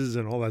disguises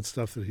and all that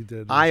stuff that he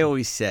did. I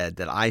always said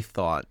that I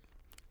thought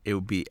it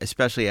would be,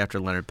 especially after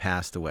Leonard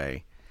passed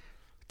away,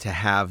 to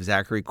have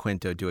Zachary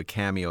Quinto do a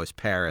cameo as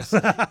Paris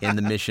in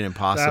the Mission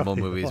Impossible That'd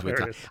be movies.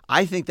 hilarious.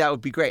 I think that would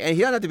be great. And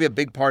he doesn't have to be a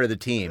big part of the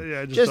team. Yeah,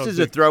 I just just don't as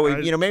a think- throw,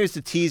 maybe it's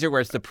the teaser where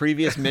it's the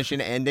previous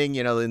mission ending,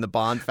 in the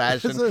Bond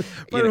fashion.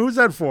 But who's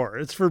that for?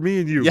 It's for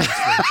me and you. Yeah.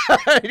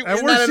 And Isn't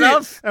we're that seeing-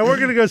 enough? And we're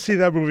going to go see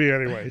that movie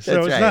anyway.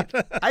 So That's it's right.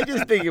 not. I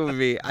just think it would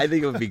be. I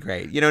think it would be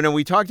great. No,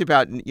 we talked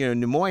about.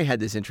 Nimoy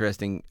had this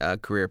interesting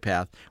career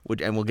path,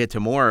 and we'll get to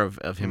more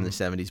of him in the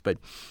 '70s. But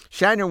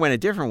Shatner went a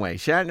different way.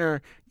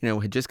 Shatner,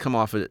 had just come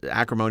off an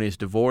acrimonious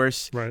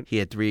divorce. Right. He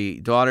had 3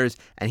 daughters,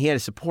 and he had to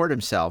support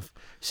himself.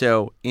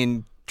 So,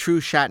 in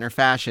true Shatner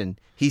fashion,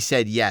 he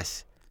said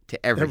yes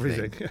to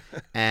everything.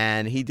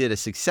 And he did a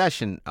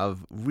succession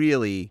of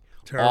really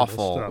Terrible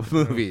awful stuff,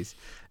 movies.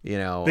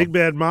 Big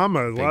Bad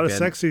Mama, a lot of Bad-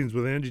 sex scenes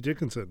with Angie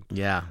Dickinson.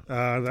 Yeah.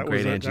 That great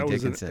was Angie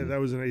Dickinson. That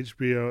was an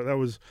HBO. That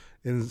was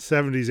in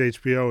 70s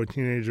HBO. A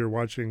teenager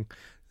watching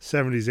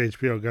 70s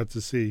HBO got to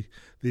see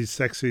these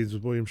sex scenes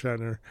with William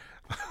Shatner.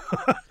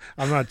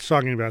 I'm not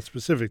talking about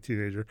specific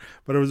teenager,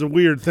 but it was a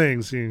weird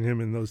thing seeing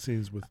him in those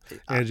scenes with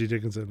Angie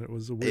Dickinson. It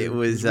was a weird. It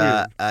was,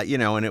 weird.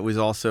 and it was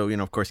also,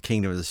 of course,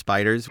 Kingdom of the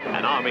Spiders.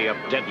 An army of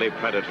deadly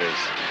predators,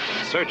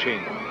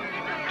 searching,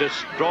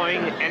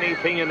 destroying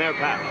anything in their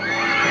path.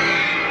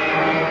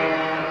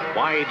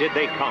 Why did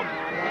they come?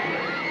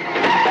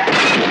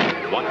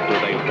 What do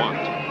they want?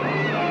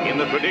 In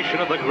the tradition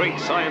of the great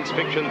science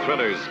fiction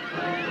thrillers,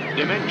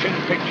 Dimension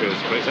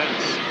Pictures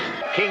presents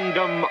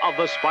Kingdom of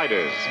the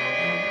Spiders,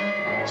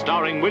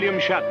 starring William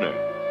Shatner,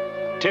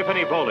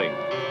 Tiffany Poling,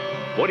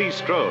 Woody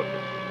Strode,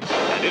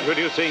 and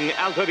introducing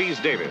Alta Reese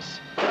Davis.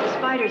 The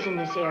spiders in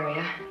this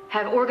area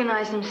have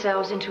organized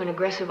themselves into an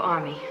aggressive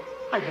army.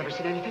 I've never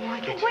seen anything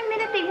like it. One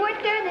minute they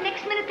weren't there, and the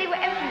next minute they were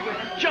everywhere.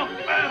 Jump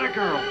at a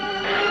girl!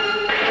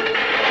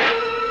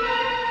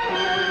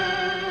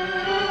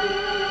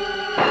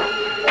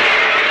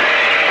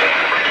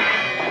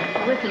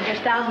 Listen, there's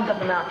thousands of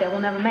them out there.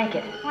 We'll never make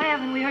it. Why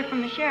haven't we heard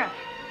from the sheriff?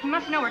 He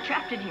must know we're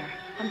trapped in here.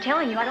 I'm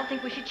telling you, I don't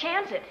think we should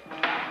chance it.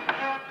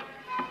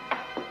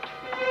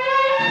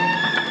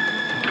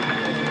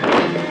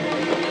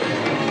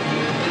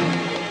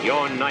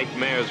 Your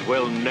nightmares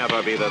will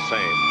never be the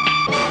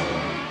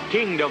same.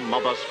 Kingdom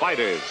of the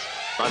Spiders.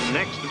 The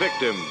next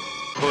victim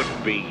could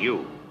be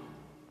you.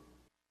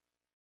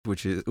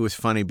 It was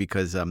funny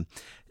because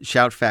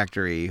Shout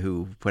Factory,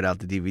 who put out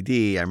the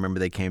DVD, I remember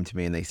they came to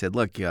me and they said,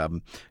 look,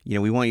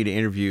 we want you to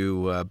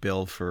interview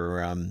Bill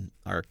for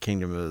our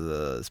Kingdom of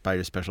the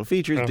Spider special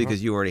features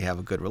because you already have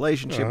a good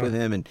relationship with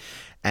him.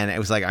 And it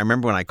was like, I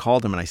remember when I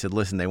called him and I said,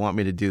 listen, they want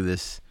me to do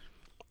this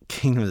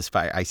Kingdom of the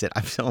Spider. I said,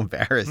 I'm so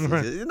embarrassed. He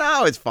said,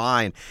 no, it's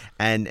fine.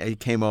 And he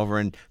came over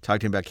and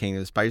talked to him about Kingdom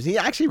of the Spiders. He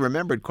actually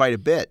remembered quite a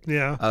bit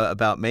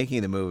about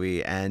making the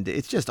movie, and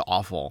it's just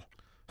awful.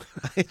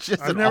 It's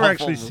just I've never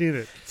actually seen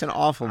it. It's an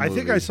awful movie. I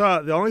think I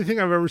saw the only thing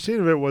I've ever seen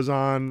of it was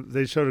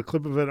they showed a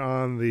clip of it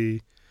on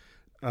the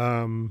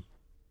and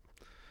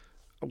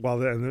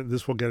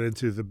this will get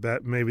into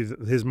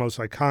his most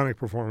iconic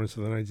performance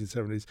of the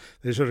 1970s.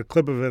 They showed a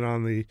clip of it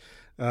on the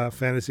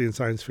Fantasy and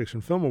Science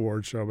Fiction Film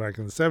Awards show back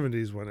in the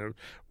 70s when it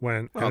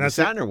went. Well, the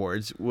Saturn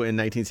Awards in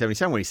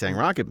 1977 when he sang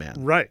Rocket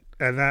Man. Right,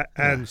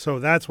 and so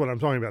that's what I'm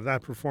talking about.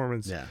 That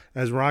performance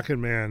as Rocket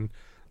Man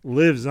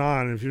lives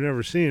on. And if you've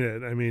never seen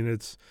it, I mean,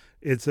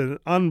 it's an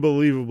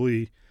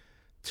unbelievably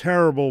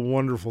terrible,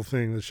 wonderful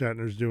thing that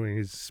Shatner's doing.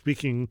 He's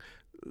speaking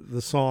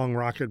the song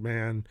Rocket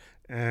Man,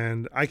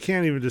 and I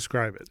can't even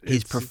describe it.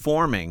 He's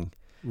performing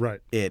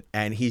it,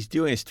 and he's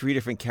doing his 3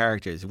 different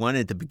characters. One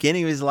at the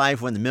beginning of his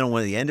life, one in the middle,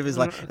 one at the end of his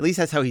life. At least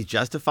that's how he's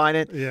justified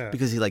it. Yeah.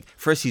 Because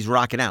first he's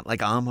rocking out,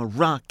 like, I'm a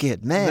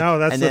rocket man. No,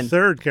 that's and the then,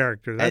 third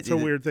character. That's a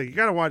weird thing. You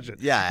got to watch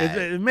it. Yeah.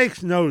 It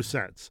makes no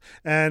sense.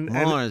 And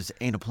Mars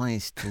ain't a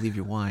place to leave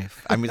your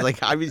wife. I mean,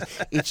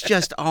 it's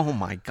just, oh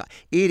my God.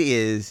 It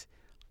is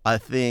a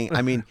thing.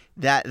 I mean,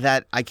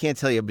 that I can't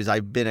tell you because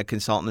I've been a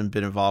consultant and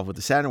been involved with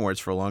the Saturn Awards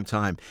for a long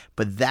time,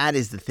 but that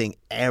is the thing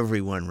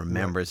everyone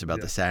remembers about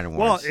the Saturn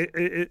Awards.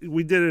 Well,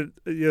 we did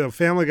it,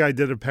 Family Guy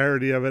did a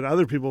parody of it.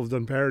 Other people have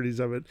done parodies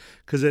of it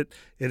because it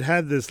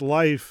had this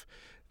life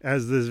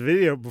as this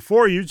video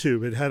before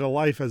YouTube. It had a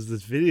life as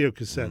this video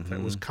cassette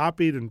that was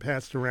copied and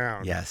passed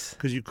around. Yes.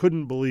 Because you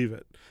couldn't believe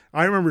it.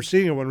 I remember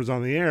seeing it when it was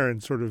on the air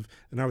and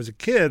I was a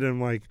kid and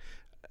I'm like,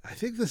 I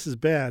think this is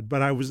bad,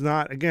 but I was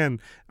not. Again,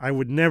 I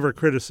would never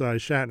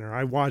criticize Shatner.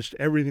 I watched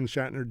everything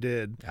Shatner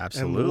did.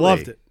 Absolutely. And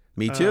loved it.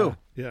 Me too.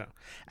 Yeah.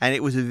 And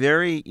it was a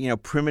very,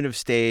 primitive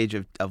stage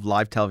of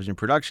live television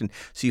production.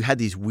 So you had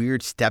these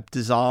weird step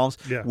dissolves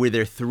where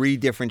there are 3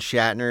 different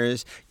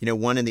Shatners,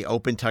 one in the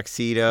open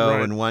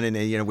tuxedo and one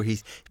in where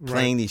he's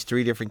playing these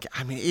 3 different.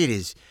 I mean,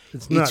 it's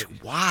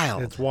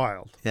wild. It's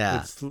wild.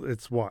 Yeah.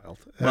 It's wild.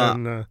 Well,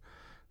 and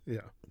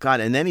yeah. God,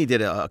 and then he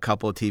did a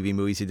couple of TV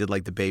movies. He did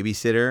like The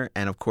Babysitter,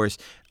 and of course,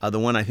 the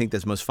one I think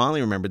that's most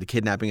fondly remembered, The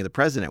Kidnapping of the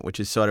President, which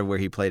is sort of where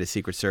he played a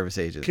Secret Service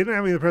agent.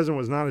 Kidnapping of the President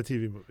was not a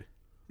TV movie.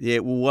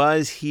 It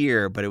was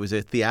here, but it was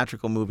a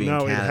theatritrical movie in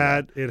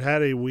Canada. No, it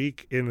had a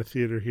week in the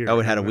theater here. Oh,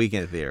 it had a week in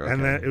the theater. Okay.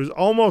 And it was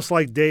almost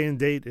like Day and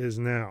Date is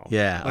now.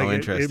 Yeah. Like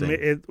interesting.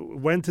 It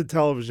went to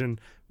television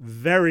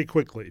very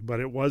quickly,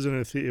 but it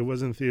wasn't. It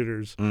was in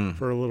theaters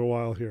for a little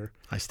while here.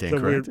 I stand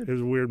corrected. It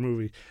was a weird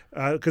movie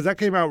because that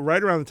came out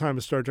right around the time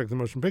of Star Trek: The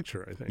Motion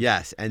Picture, I think.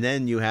 Yes, and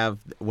then you have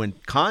when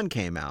Khan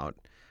came out,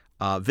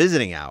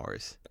 Visiting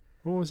Hours.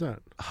 What was that?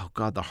 Oh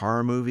God, the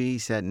horror movie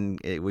set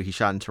where he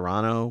shot in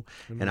Toronto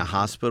in a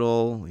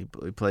hospital. He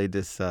played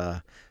this.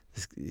 God,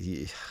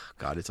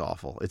 it's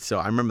awful.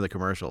 I remember the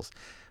commercials.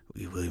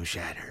 William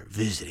Shatner,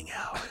 Visiting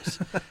Hours.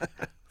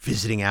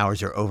 Visiting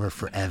hours are over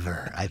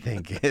forever. I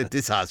think at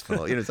this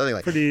hospital, something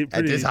like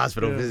at this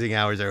hospital, visiting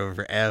hours are over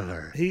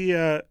forever.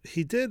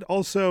 He did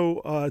also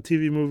a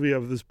TV movie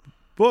of this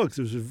book.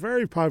 It was a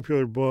very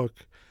popular book.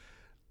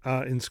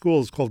 In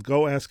schools called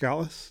Go Ask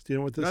Alice. Do you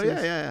know what this is?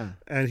 Oh, yeah.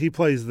 And he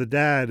plays the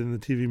dad in the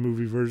TV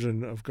movie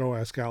version of Go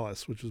Ask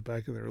Alice, which was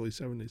back in the early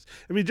 70s.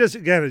 I mean, just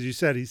again, as you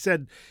said,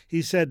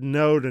 he said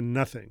no to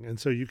nothing. And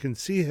so you can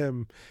see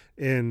him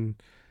in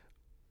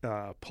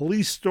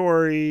Police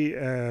Story,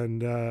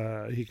 and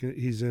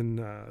he's in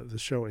the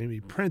show Amy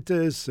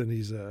Prentice, and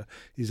he's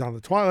on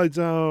The Twilight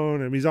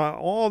Zone, and he's on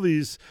all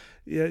these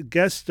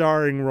guest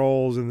starring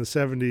roles in the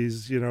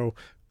 70s,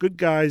 good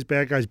guys,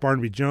 bad guys.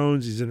 Barnaby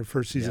Jones. He's in a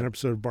first season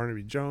episode of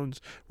Barnaby Jones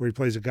where he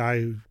plays a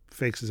guy who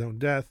fakes his own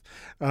death.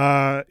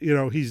 And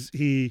he's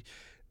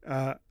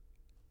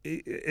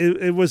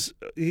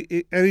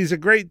a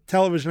great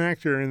television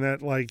actor in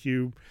that, like,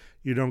 you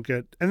don't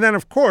get. And then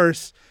of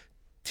course,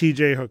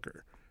 T.J.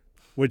 Hooker,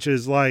 which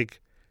is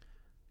like,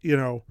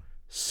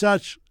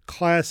 such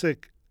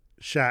classic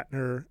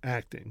Shatner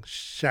acting,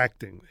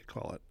 shacting they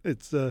call it.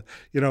 It's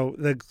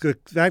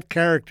that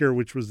character,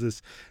 which was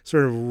this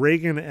sort of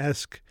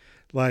Reagan-esque,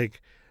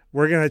 like,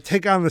 we're gonna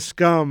take on the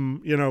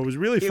scum. It was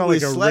really felt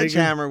like a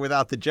Sledgehammer Reagan...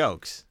 without the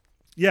jokes.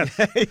 Yes,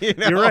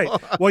 You're right.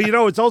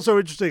 Well, it's also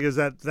interesting is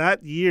that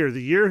year,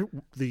 the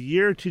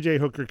year T.J.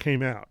 Hooker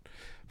came out,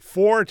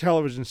 4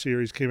 television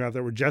series came out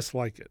that were just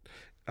like it.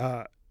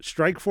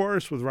 Strike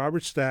Force with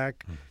Robert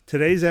Stack,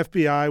 Today's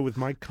FBI with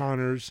Mike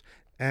Connors,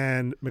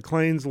 and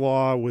McLean's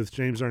Law with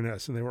James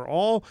Arness. And they were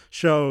all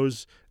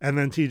shows, and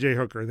then T.J.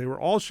 Hooker. They were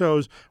all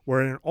shows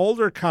where an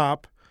older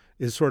cop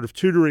is sort of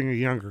tutoring a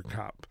younger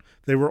cop.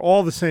 They were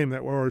all the same,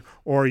 or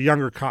a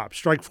younger cop.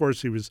 Strike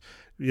Force, he was,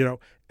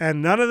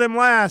 and none of them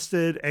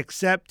lasted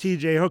except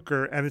T.J.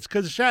 Hooker, and it's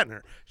because of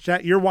Shatner.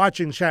 You're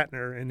watching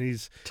Shatner, and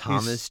he's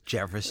Thomas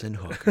Jefferson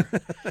Hooker.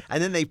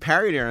 And then they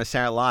parodied it on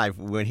Saturday Night Live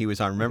when he was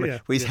on. Remember,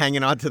 where he's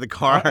hanging onto the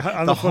car,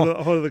 on the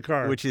hood of the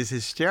car, which is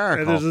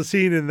hysterical. And there's a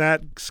scene in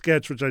that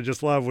sketch which I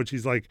just love, which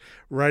he's like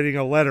writing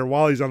a letter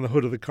while he's on the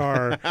hood of the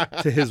car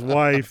to his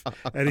wife,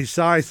 and he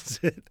signs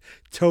it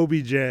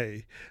Toby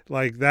J.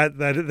 Like that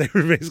they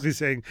were basically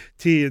saying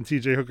T and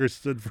T.J. Hooker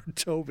stood for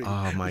Toby.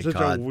 Oh my God,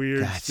 God, a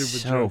weird, that's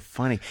stupid so joke.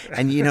 funny.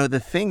 And the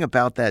thing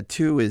about that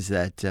too is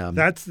that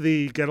that's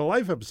the Get a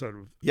Life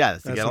episode.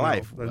 That's the Get a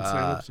Life,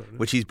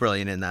 which he's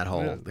brilliant in that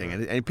whole thing.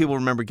 And people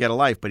remember Get a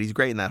Life, but he's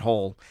great in that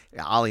whole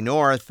Ollie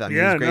North. He's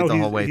great the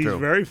whole way through. He's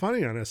very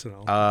funny on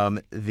SNL.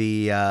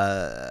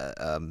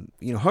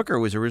 Hooker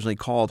was originally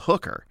called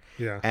Hooker.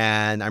 Yeah.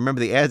 And I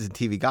remember the ads in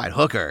TV Guide,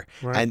 Hooker.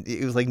 Right. And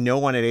it was like no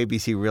one at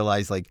ABC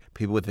realized like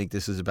people would think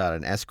this was about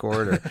an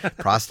escort or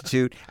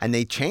prostitute. And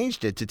they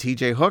changed it to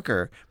T.J.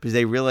 Hooker because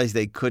they realized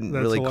they couldn't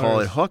really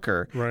call it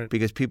Hooker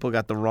because people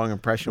got the wrong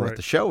impression what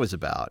the show was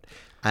about.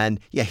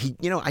 And yeah,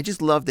 I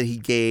just love that he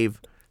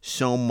gave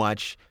so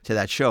much to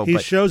that show. He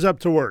shows up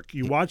to work.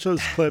 You watch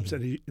those clips,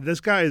 and this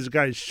guy is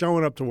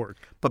showing up to work.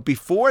 But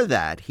before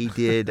that, he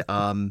did,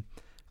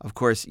 of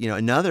course,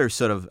 another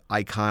sort of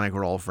iconic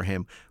role for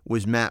him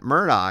was Matt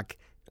Murdock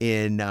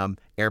in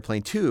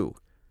Airplane 2.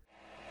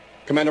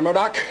 Commander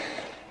Murdock?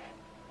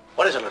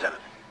 What is it,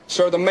 Lieutenant?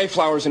 Sir, the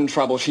Mayflower's in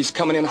trouble. She's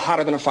coming in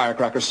hotter than a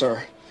firecracker,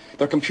 sir.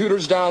 Their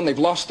computer's down, they've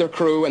lost their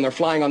crew, and they're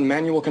flying on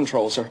manual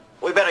control, sir.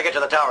 We better get to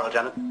the tower,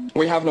 Lieutenant.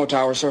 We have no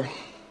tower, sir.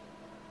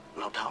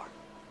 No tower?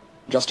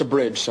 Just a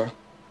bridge, sir.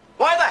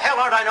 Why the hell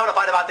aren't I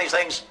notified about these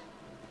things?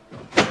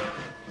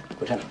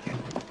 Lieutenant,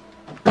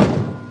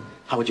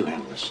 how would you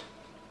handle this?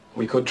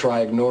 We could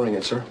try ignoring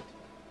it, sir.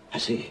 I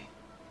see.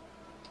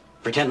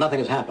 Pretend nothing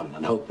has happened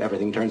and hope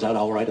everything turns out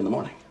all right in the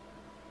morning.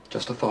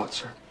 Just a thought,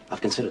 sir. I've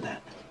considered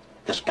that.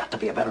 There's got to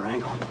be a better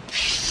angle.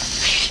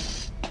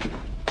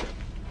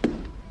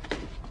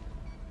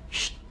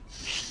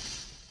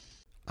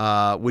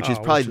 Which is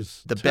probably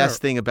the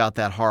best thing about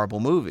that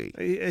horrible movie.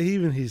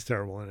 Even he's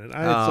terrible in it. It's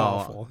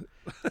awful.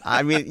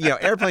 I mean,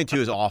 Airplane 2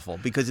 is awful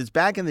because it's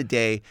back in the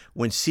day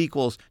when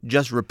sequels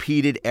just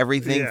repeated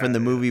everything from the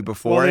movie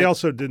before. Well, they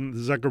also didn't. The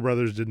Zucker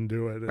brothers didn't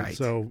do it, and Right.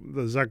 so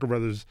the Zucker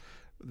brothers.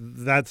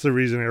 That's the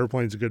reason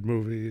Airplane's a good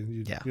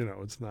movie.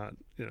 It's not.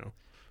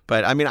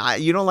 But I mean,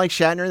 you don't like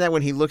Shatner that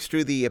when he looks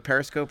through the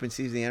periscope and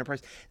sees the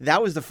Enterprise?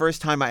 That was the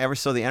first time I ever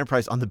saw the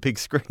Enterprise on the big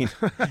screen.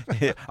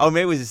 Oh,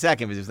 maybe it was the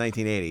second because it was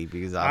 1980.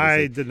 Because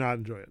obviously, I did not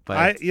enjoy it. But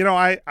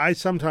I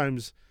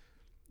sometimes,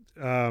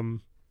 that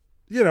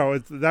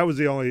was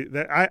the only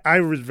that I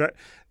was.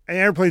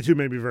 Airplane 2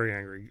 made me very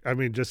angry. I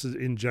mean, just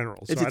in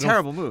general. It's a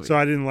terrible movie. So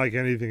I didn't like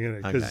anything in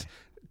it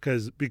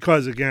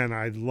because again,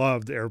 I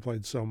loved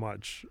Airplane so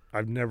much.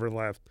 I've never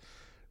laughed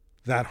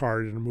that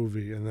hard in a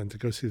movie, and then to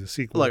go see the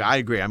sequel. Look, I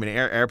agree. I mean,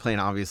 Airplane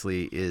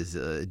obviously is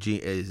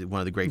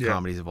one of the great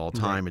comedies of all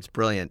time. Right. It's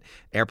brilliant.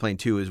 Airplane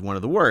 2 is one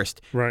of the worst.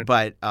 Right.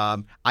 But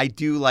I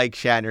do like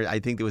Shatner. I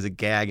think there was a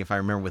gag, if I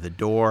remember, with a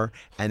door,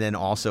 and then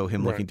also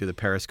him looking through the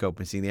periscope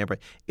and seeing the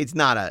Enterprise. It's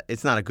not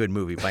a good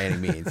movie by any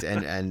means.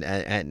 and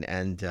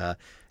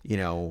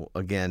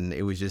again,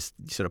 it was just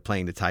sort of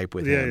playing the type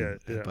with him.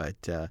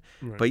 Yeah.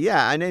 But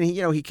yeah, and then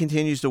he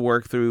continues to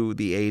work through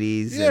the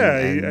 80s. Yeah,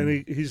 and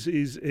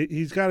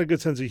he's got a good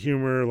sense of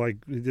humor. Like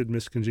he did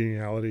Miss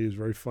Congeniality. He's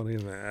very funny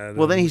in that.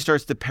 Well, then he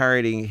starts to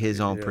parodying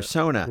his own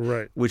persona,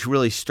 right? Which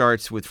really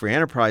starts with Free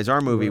Enterprise, our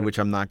movie, which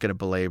I'm not going to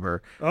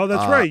belabor. Oh,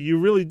 that's right. You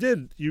really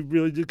did. You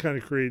really did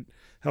kind of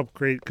help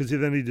create, because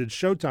then he did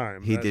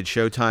Showtime. He did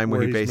Showtime,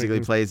 where he basically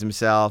plays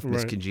himself.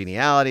 Miss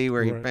Congeniality,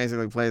 where he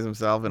basically plays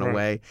himself in a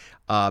way.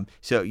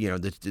 So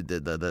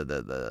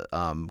the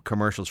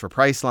commercials for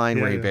Priceline,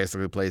 where he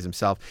basically plays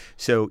himself.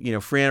 So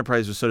Free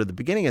Enterprise was sort of the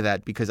beginning of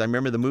that, because I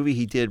remember the movie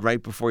he did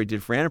right before he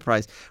did Free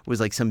Enterprise was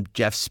like some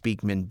Jeff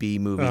Speakman B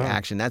movie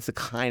action. That's the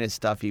kind of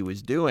stuff he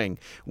was doing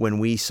when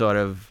we sort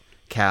of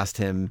cast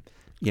him,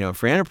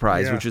 Free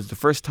Enterprise, which was the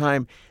first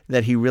time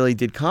that he really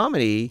did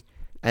comedy.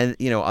 And,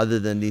 other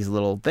than these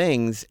little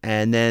things.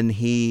 And then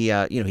he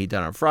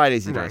done on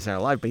Fridays, he done on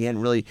Saturday Night Live, but he hadn't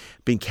really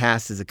been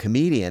cast as a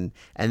comedian.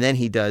 And then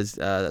he does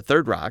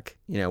Third Rock,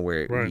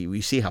 where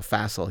we see how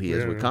facile he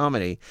is with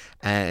comedy.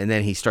 And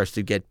then he starts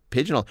to get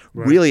pigeonholed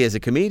really as a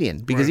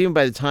comedian. Because even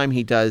by the time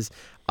he does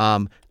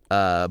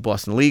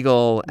Boston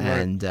Legal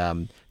and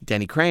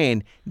Denny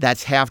Crane,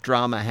 that's half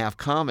drama, half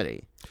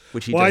comedy,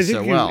 which he does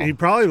so well. He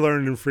probably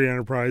learned in Free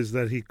Enterprise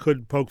that he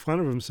could poke fun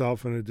of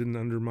himself and it didn't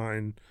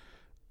undermine...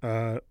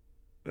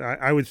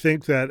 I would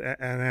think that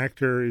an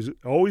actor is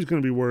always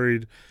going to be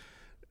worried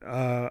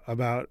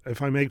about,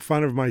 if I make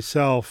fun of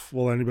myself,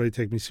 will anybody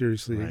take me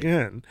seriously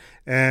again?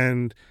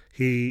 And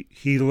he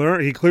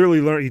clearly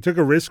learned. He took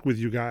a risk with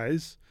you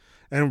guys,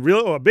 and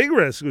a big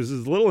risk was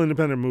his little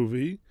independent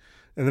movie,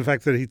 and the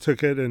fact that he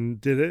took it and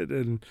did it,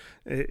 and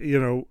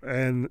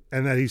and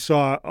that he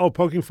saw,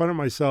 poking fun at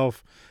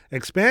myself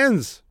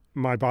expands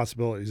my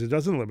possibilities. It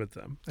doesn't limit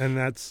them, and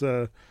that's.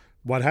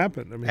 What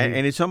happened? I mean,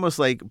 and it's almost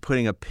like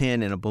putting a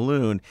pin in a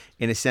balloon,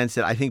 in a sense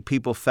that I think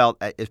people felt,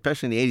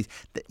 especially in the 80s,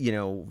 that,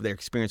 their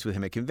experience with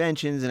him at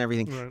conventions and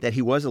everything, that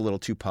he was a little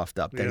too puffed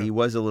up, that he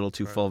was a little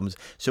too full of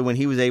himself. So when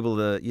he was able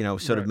to,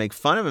 sort of make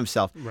fun of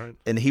himself,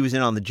 and he was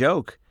in on the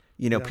joke,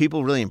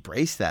 people really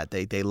embraced that.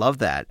 They love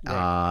that.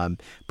 Right.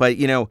 But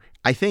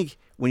I think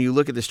when you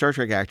look at the Star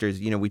Trek actors,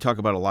 we talk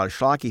about a lot of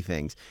schlocky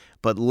things.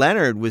 But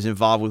Leonard was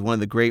involved with one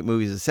of the great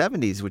movies of the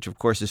 70s, which, of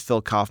course, is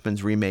Phil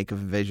Kaufman's remake of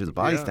Invasion of the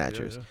Body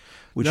Snatchers,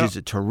 which is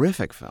a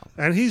terrific film.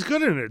 And he's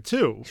good in it,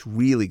 too. He's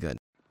really good.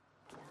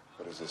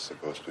 What is this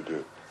supposed to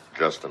do?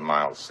 Just a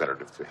mild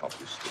sedative to help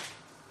you sleep.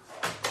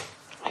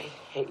 I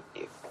hate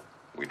you.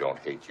 We don't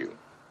hate you.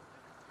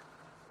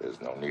 There's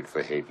no need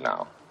for hate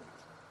now.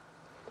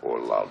 Or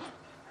love.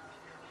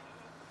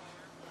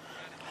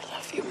 I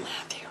love you,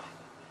 Matthew.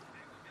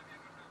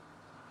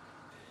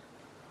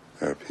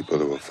 There are people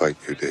that will fight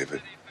you,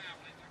 David.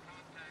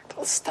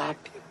 They'll stop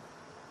you.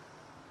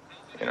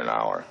 In an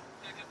hour.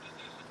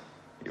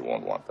 You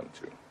won't want them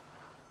to.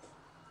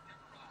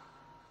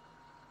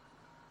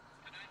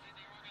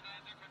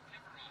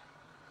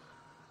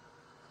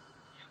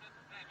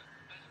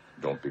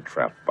 Don't be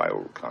trapped by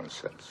old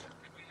concepts.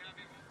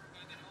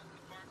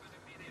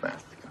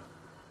 Matthew,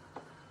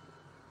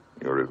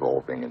 you're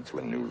evolving into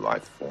a new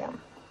life form.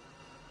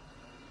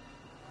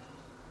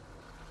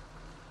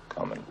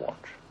 Come and watch.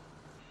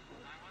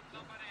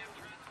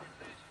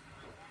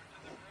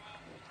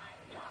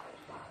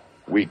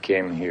 We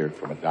came here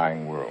from a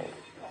dying world.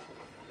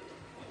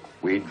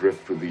 We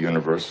drift through the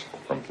universe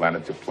from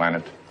planet to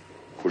planet,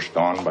 pushed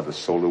on by the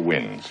solar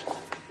winds.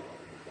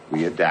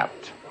 We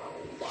adapt,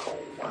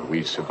 and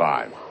we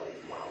survive.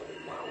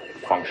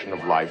 The function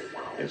of life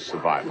is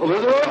survival.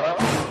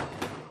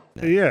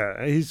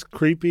 Yeah, he's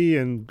creepy,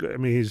 and I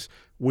mean, he's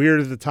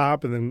weird at the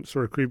top and then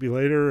sort of creepy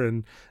later,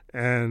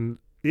 and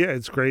yeah,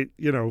 it's great.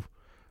 You know,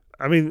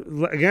 I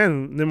mean,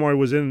 again, Nimoy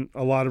was in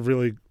a lot of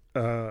really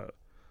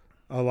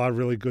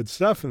good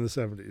stuff in the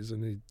 70s,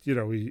 and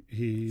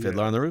he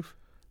Fiddler on the Roof.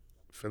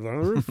 Fiddler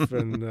on the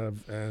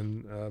Roof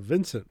and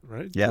Vincent,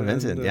 right? Yeah,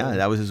 Vincent.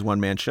 That was his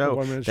one-man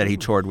show that he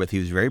toured with. He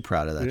was very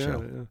proud of that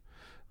show.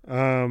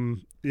 Yeah.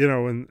 You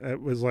know, and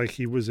it was like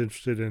he was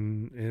interested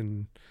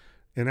in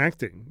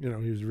acting. You know,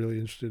 he was really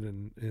interested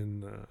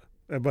in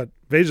but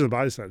Invasion of the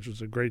Body Snatchers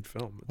was a great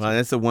film. Well,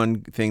 that's the one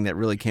thing that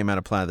really came out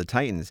of Planet of the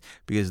Titans,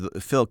 because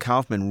Phil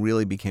Kaufman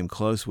really became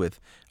close with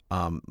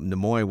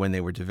Nimoy when they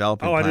were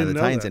developing Planet of the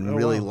Titans, and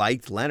really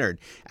liked Leonard.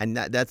 And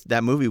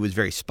that movie was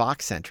very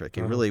Spock-centric.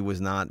 It really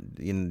was not,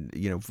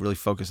 really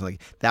focused on,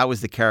 that was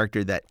the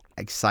character that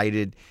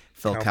excited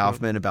Phil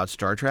Kaufman about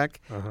Star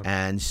Trek.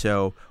 And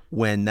so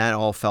when that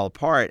all fell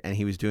apart and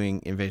he was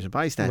doing Invasion of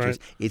Body Snatchers,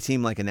 it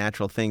seemed like a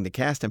natural thing to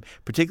cast him,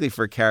 particularly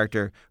for a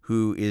character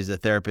who is a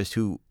therapist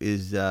who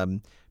is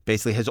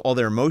basically has all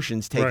their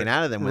emotions taken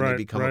out of them when they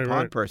become a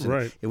pod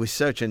person. It was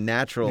such a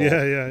natural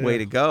way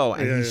to go,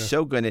 and he's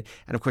so good at it.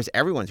 And of course,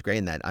 everyone's great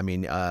in that. I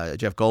mean,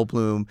 Jeff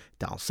Goldblum,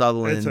 Donald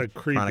Sutherland,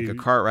 Veronica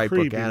Cartwright,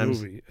 Brooke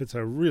Adams. Movie. It's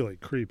a really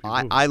creepy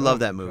movie. I love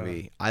that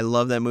movie. I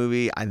love that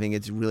movie. I think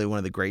it's really one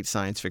of the great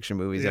science fiction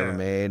movies ever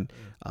made.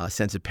 A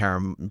sense of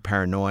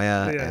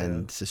paranoia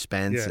and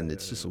suspense, and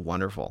it's just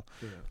wonderful.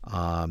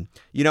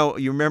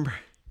 You remember...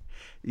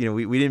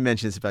 we didn't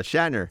mention this about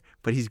Shatner,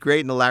 but he's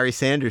great in the Larry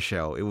Sanders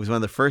Show. It was one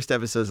of the first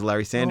episodes of the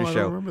Larry Sanders Show.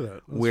 I don't remember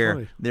that. That's where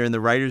funny. They're in the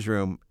writer's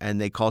room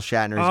and they call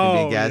Shatner as going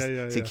to be a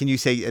guest. Say, can you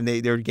say? And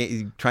they're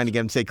trying to get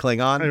him to say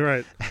Klingon.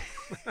 Right.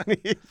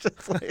 It's just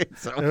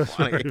it's so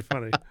funny. Very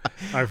funny.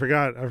 I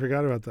forgot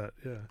about that.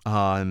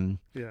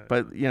 Yeah.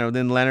 But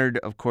then Leonard,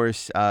 of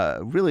course,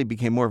 really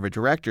became more of a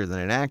director than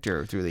an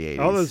actor through the 80s.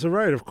 Oh, that's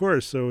right. Of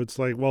course. So it's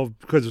like, well,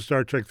 because of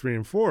Star Trek 3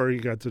 and 4, he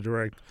got to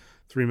direct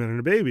 3 Men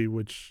and a Baby,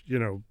 which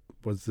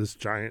was this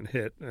giant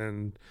hit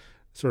and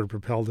sort of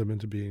propelled him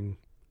into being,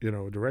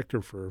 a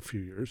director for a few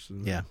years.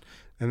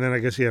 And then I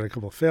guess he had a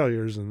couple of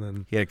failures, and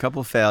then... He had a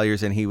couple of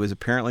failures, and he was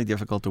apparently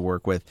difficult to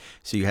work with.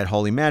 So you had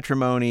Holy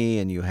Matrimony,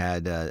 and you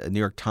had New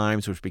York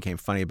Times, which became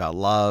Funny About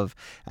Love,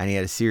 and he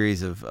had a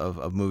series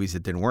of movies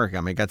that didn't work.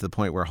 I mean, it got to the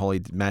point where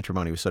Holy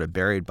Matrimony was sort of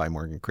buried by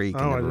Morgan Creek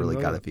and never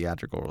really got a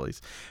theatrical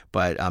release.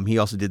 But he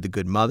also did The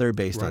Good Mother,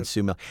 based on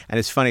Sue Miller. And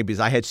it's funny, because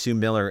I had Sue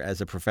Miller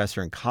as a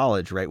professor in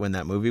college right when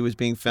that movie was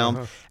being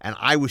filmed, and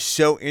I was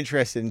so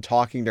interested in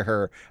talking to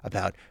her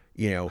about...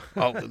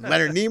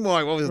 Leonard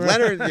Nimoy, what was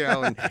Leonard,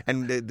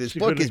 and this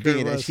book is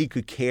being, and she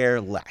could care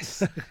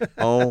less.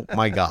 Oh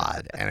my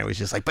God. And it was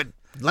just like, but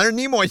Leonard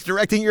Nimoy's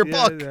directing your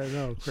book.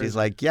 She's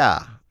like,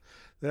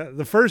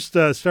 The first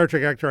Star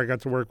Trek actor I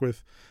got to work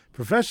with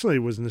professionally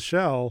was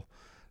Nichelle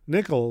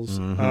Nichols,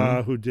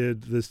 who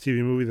did this TV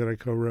movie that I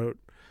co-wrote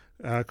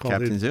called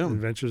Captain Zoom.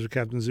 Adventures of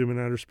Captain Zoom in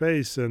Outer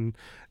Space. And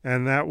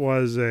that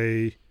was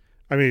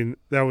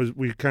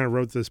we kind of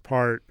wrote this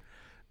part,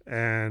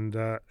 and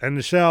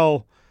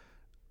Nichelle,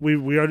 we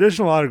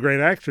auditioned a lot of great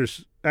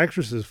actresses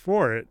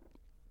for it.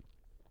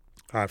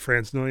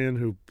 France Nguyen,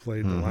 who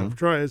played the Line of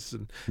Troyes,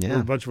 and there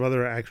were a bunch of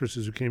other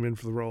actresses who came in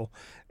for the role.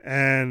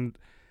 And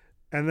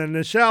then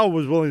Nichelle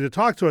was willing to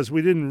talk to us.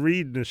 We didn't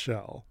read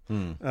Nichelle,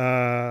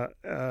 but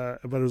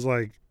it was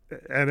like,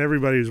 and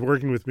everybody who's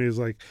working with me is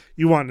like,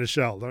 you want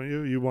Nichelle, don't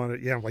you? You want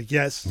it? Yeah, I'm like,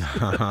 yes.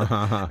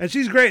 And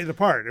she's great in the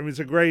part. I mean, it's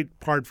a great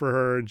part for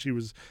her, and she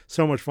was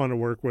so much fun to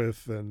work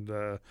with,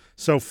 and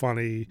so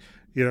funny.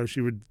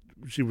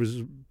 She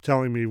was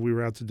telling me, we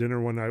were out to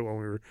dinner one night when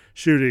we were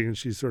shooting, and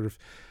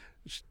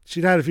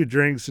she'd had a few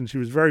drinks, and she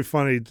was very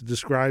funny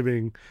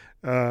describing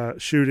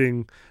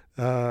shooting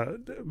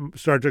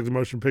Star Trek: The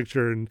Motion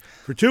Picture, and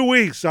for 2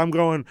 weeks I'm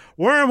going,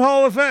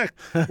 wormhole effect,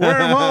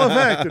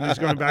 and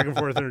just going back and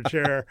forth in her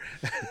chair.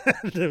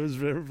 And it was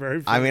very,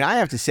 very funny. I mean, I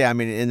have to say, in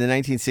the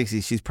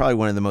 1960s, she's probably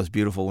one of the most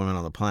beautiful women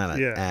on the planet,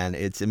 and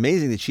it's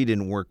amazing that she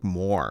didn't work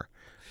more.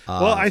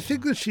 Well, I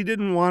think that she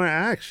didn't want to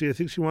act. I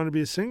think she wanted to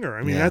be a singer.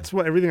 I mean, that's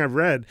what everything I've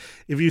read.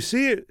 If you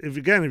see it, if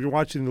you're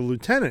watching The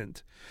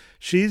Lieutenant,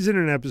 she's in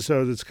an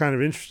episode that's kind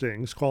of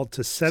interesting. It's called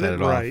To Set It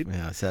Right.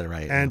 Yeah, Set It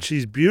Right. And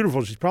she's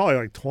beautiful. She's probably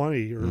like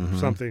 20 or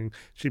something.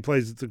 She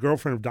plays the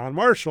girlfriend of Don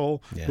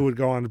Marshall, who would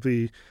go on to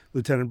be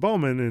Lieutenant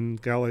Bowman in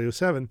Galileo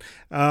 7.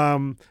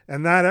 And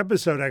that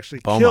episode actually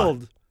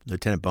killed...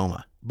 Lieutenant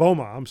Boma.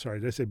 Boma. I'm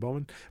sorry. Did I say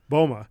Bowman?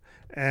 Boma.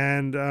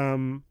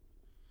 And...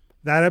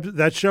 That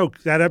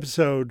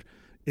episode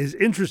is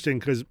interesting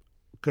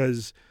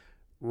because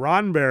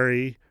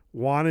Roddenberry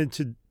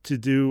wanted to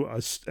do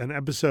an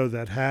episode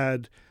that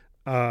had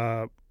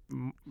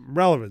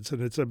relevance,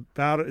 and it's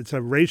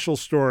a racial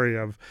story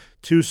of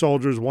two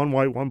soldiers, one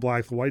white, one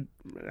black. The white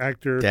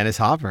actor Dennis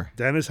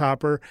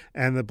Hopper,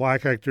 and the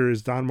black actor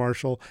is Don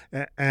Marshall,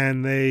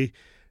 and they're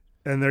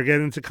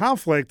getting into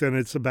conflict, and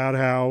it's about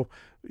how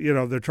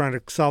they're trying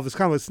to solve this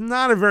conflict. It's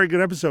not a very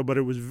good episode, but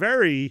it was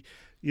very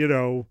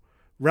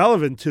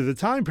relevant to the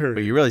time period.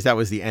 But you realize that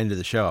was the end of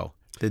the show.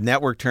 The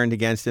network turned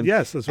against him.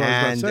 Yes, that's what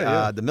I was about to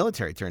say. And the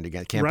military turned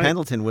against Camp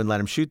Pendleton wouldn't let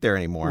him shoot there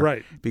anymore.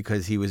 Right.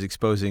 Because he was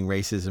exposing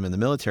racism in the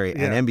military.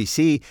 And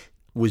NBC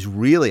was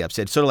really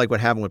upset, sort of like what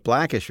happened with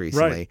Blackish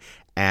recently. Right.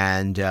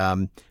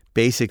 And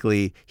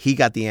basically, he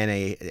got the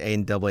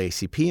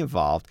NAACP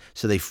involved,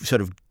 so they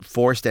sort of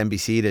forced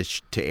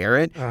NBC to air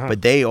it,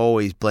 but they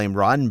always blamed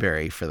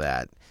Roddenberry for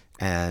that.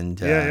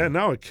 And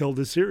no, it killed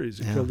the series.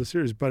 Killed the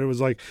series. But it was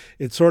like,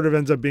 it sort of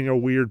ends up being a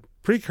weird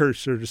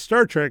precursor to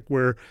Star Trek,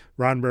 where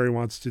Roddenberry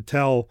wants to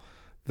tell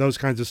those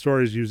kinds of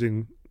stories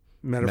using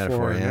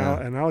metaphor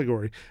and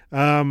allegory.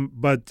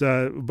 But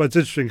it's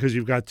interesting because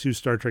you've got two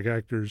Star Trek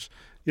actors.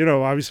 You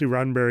know, obviously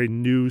Roddenberry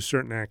knew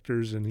certain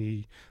actors and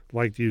he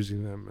liked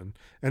using them.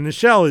 And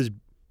Nichelle is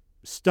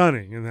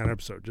stunning in that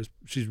episode.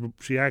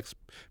 She acts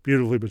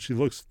beautifully, but she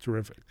looks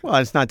terrific. Well,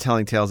 it's not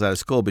telling tales out of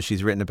school, but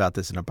she's written about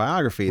this in a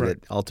biography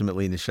that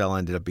ultimately Nichelle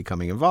ended up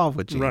becoming involved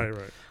with. Gene.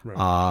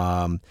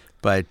 Right.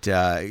 But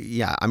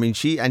I mean,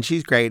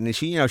 she's great, and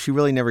she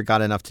really never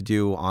got enough to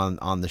do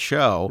on the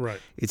show. Right.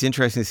 It's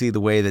interesting to see the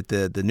way that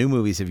the new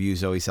movies have used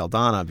Zoe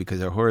Saldana,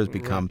 because Uhura's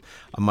become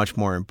a much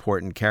more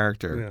important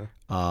character. Yeah.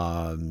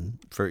 Well,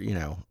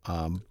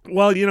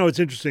 it's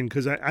interesting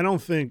because I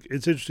don't think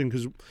it's interesting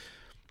because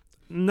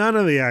none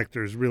of the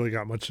actors really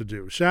got much to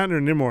do. Shatner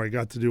and Nimoy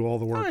got to do all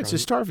the work. It's a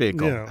star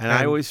vehicle, and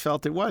I always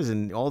felt it was,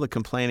 and all the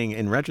complaining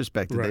in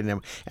retrospect that they didn't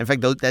have. In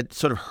fact, that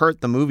sort of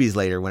hurt the movies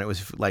later when it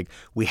was like,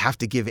 we have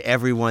to give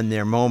everyone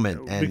their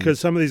moment, because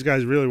some of these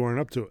guys really weren't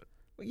up to it.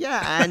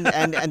 Yeah,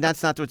 and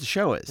that's not what the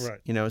show is. Right.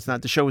 It's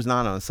not, the show was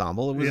not an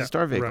ensemble; it was a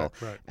star vehicle,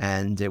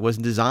 and it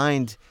wasn't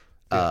designed.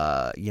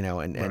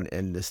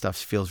 And the stuff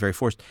feels very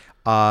forced.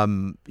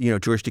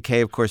 George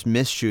Takei, of course,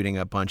 missed shooting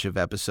a bunch of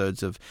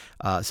episodes of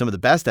some of the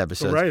best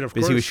episodes. Right, of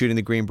because course. He was shooting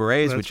the Green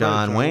Berets with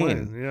John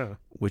Wayne,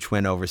 which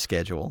went over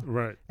schedule.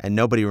 Right. And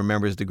nobody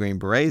remembers the Green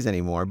Berets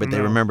anymore, but they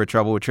remember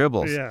Trouble with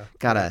Tribbles. Yeah.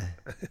 Gotta.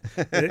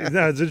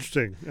 No, it's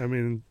interesting. I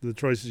mean, the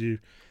choices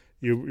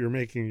you're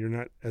making, you're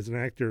not, as an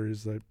actor,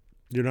 is that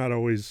you're not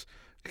always,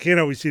 you can't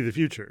always see the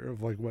future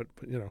of like what,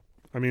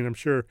 I mean, I'm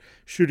sure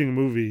shooting a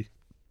movie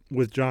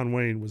with John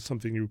Wayne was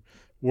something you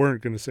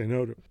weren't going to say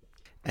no to.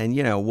 And,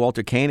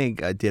 Walter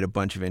Koenig did a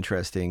bunch of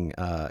interesting,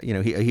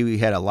 he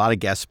had a lot of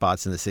guest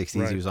spots in the 60s.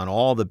 Right. He was on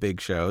all the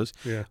big shows.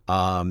 Yeah.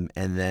 And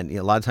then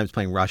a lot of times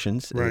playing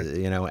Russians, Right.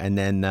 And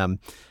then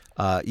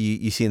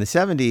you see in the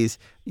 70s,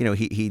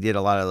 he did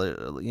a lot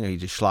of, he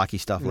did schlocky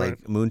stuff like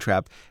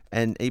Moontrap.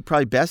 And he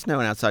probably best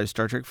known outside of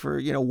Star Trek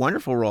for,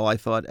 wonderful role, I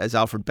thought, as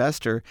Alfred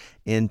Bester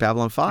in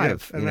Babylon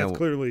 5. Yeah, and that's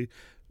clearly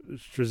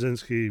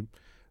Straczynski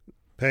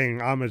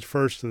paying homage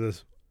first to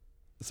the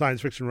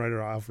science fiction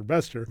writer Alfred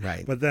Bester,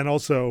 right? But then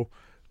also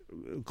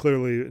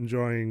clearly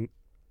enjoying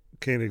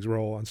Koenig's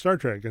role on Star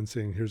Trek and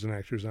seeing here's an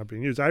actor who's not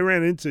being used. I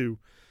ran into,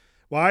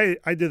 I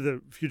did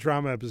the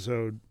Futurama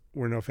episode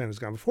Where No Fan Has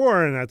Gone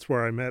Before, and that's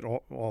where I met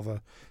all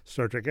the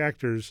Star Trek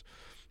actors.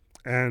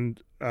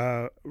 And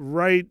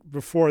right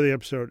before the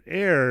episode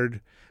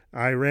aired,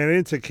 I ran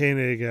into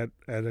Koenig at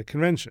a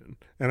convention,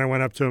 and I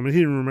went up to him, and he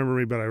didn't remember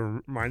me, but I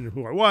reminded him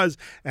who I was,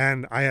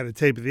 and I had a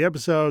tape of the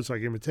episode, so I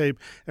gave him a tape,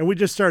 and we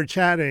just started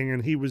chatting,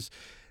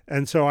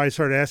 and so I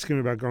started asking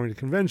him about going to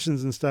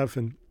conventions and stuff,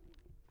 and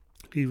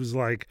he was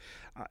like,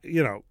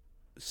 he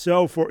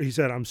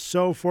said, I'm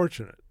so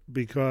fortunate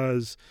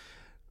because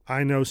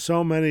I know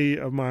so many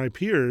of my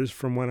peers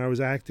from when I was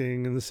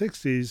acting in the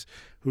 60s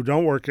who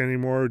don't work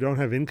anymore, who don't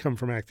have income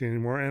from acting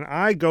anymore. And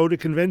I go to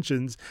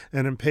conventions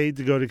and am paid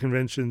to go to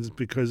conventions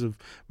because of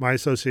my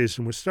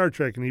association with Star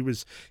Trek. And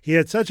he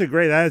had such a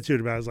great attitude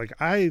about it. I was like,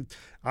 I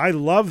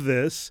love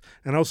this.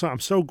 And also I'm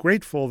so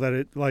grateful that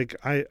it, like,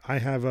 I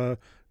have an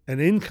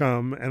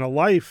income and a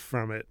life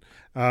from it.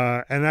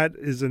 And that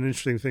is an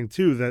interesting thing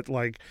too, that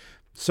like,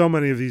 so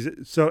many of these,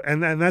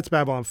 and that's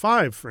Babylon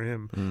 5 for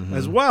him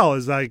as well,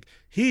 is like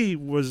he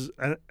was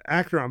an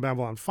actor on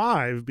Babylon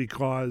 5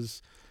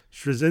 because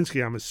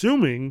Straczynski, I'm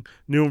assuming,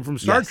 knew him from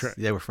Star Trek.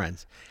 They were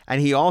friends.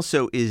 And he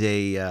also is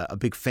a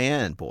big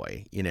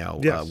fanboy,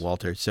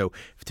 Walter. So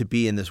to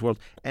be in this world.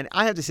 And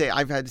I have to say,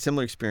 I've had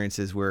similar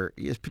experiences where,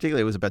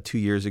 particularly it was about 2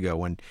 years ago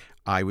when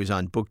I was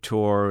on book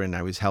tour and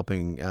I was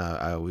helping,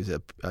 I was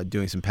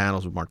doing some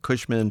panels with Mark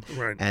Cushman.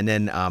 Right. And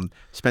then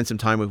spent some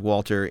time with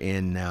Walter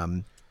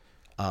in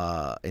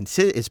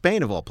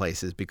Spain, of all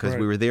places, because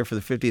we were there for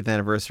the 50th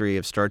anniversary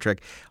of Star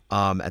Trek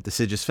at the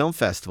Sitges Film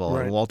Festival.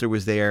 Right. And Walter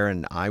was there,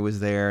 and I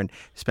was there, and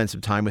spent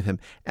some time with him.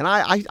 And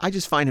I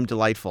just find him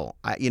delightful.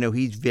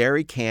 He's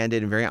very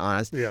candid and very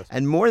honest. Yes.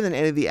 And more than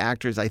any of the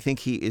actors, I think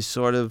he is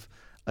sort of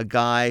a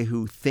guy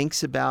who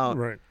thinks about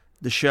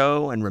the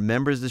show and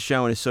remembers the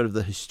show and is sort of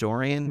the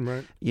historian.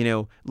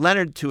 Right.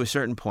 Leonard to a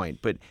certain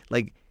point, but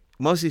like,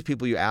 most of these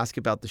people you ask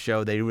about the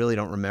show, they really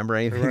don't remember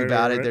anything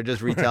about it. They're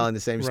just retelling the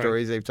same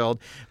stories they've told.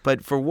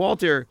 But for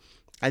Walter,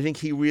 I think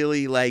he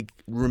really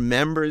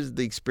remembers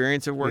the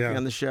experience of working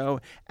on the show.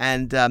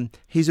 And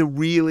he's a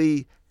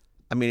really,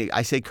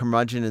 I say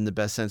curmudgeon in the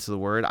best sense of the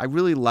word. I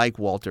really like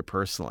Walter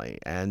personally,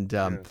 and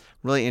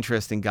really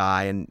interesting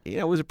guy. And,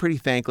 it was a pretty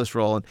thankless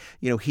role. And,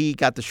 he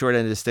got the short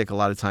end of the stick a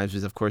lot of times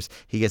because, of course,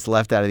 he gets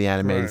left out of the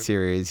animated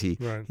series.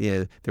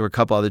 There were a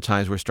couple other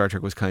times where Star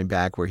Trek was coming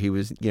back where he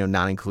was,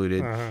 not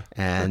included.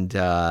 And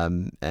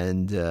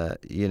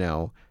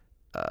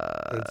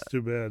That's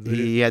too bad.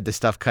 He had the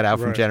stuff cut out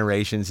from Right.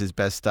 Generations, his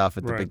best stuff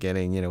at the Right.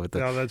 beginning, with the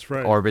that's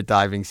right. orbit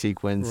diving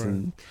sequence. Right.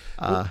 And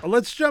Well,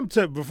 let's jump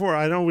to before.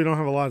 I know we don't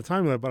have a lot of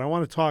time left, but I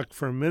want to talk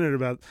for a minute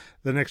about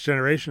the Next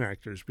Generation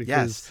actors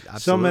because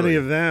Yes, so many absolutely.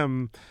 of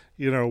them,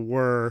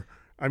 were.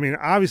 I mean,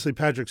 obviously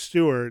Patrick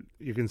Stewart.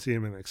 You can see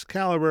him in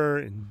Excalibur,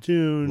 in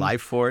Dune,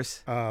 Life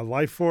Force,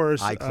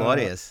 I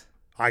Claudius.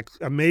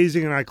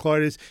 Amazing in I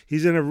Claudius.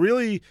 He's in a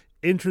really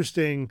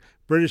interesting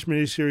British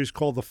miniseries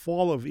called The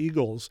Fall of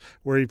Eagles,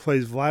 where he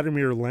plays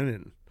Vladimir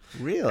Lenin.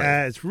 Really?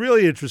 It's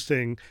really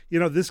interesting.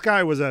 This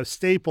guy was a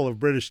staple of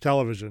British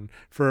television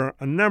for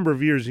a number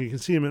of years, and you can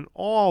see him in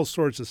all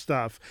sorts of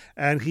stuff.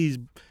 And he's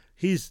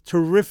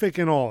terrific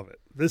in all of it.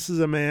 This is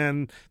a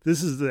man.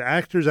 This is the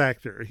actor's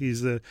actor.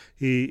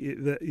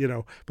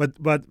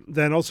 But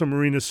then also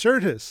Marina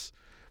Sirtis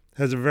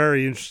has a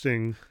very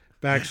interesting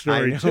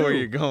backstory I know too. where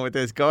you're going with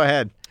this. Go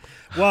ahead.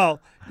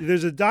 Well,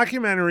 there's a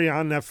documentary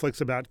on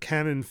Netflix about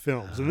Canon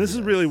Films, and this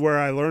is really where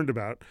I learned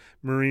about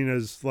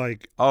Marina's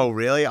Oh,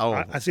 really? Oh,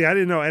 I see. I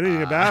didn't know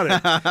anything about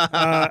it,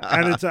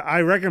 and it's.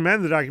 I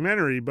recommend the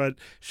documentary. But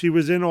she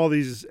was in all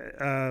these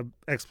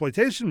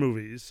exploitation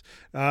movies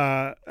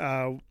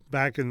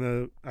back in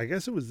the. I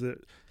guess it was the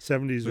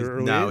 70s or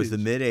early. No, 80s. it was the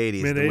mid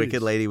 80s. The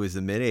Wicked Lady was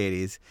the mid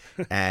 80s,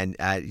 and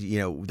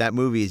that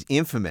movie is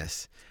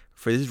infamous.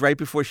 This is right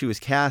before she was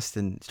cast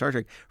in Star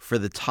Trek for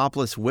the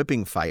topless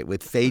whipping fight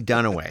with Faye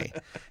Dunaway.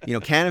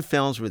 Canon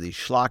Films were these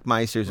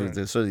schlockmeisters, Right.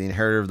 was sort of the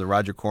inheritor of the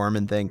Roger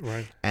Corman thing,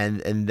 Right.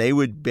 and they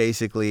would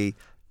basically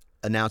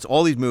announce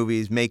all these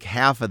movies, make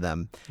half of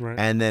them, Right.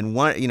 and then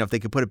one, if they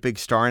could put a big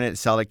star in it,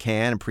 sell a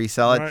can, and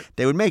pre-sell it, Right.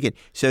 they would make it.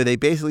 So they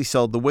basically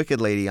sold the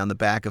Wicked Lady on the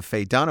back of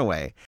Faye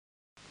Dunaway.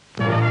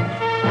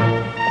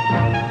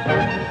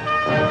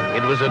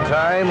 It was a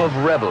time of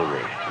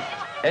revelry,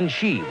 and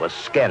she was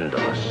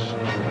scandalous.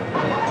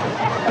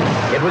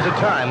 It was a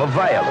time of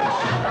violence,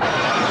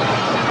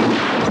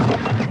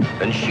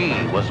 and she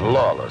was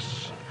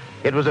lawless.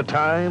 It was a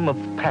time of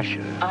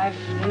passion, I've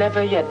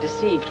never yet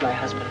deceived my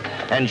husband.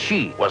 and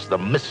she was the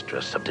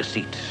mistress of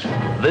deceit.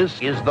 This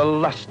is the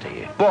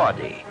lusty,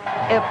 bawdy,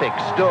 epic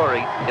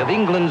story of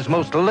England's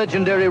most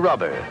legendary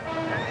robber,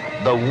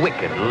 the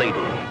Wicked Lady.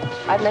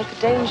 I'd make a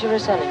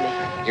dangerous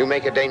enemy. You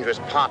make a dangerous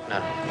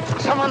partner.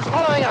 Someone's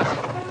following us.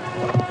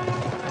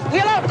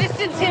 We'll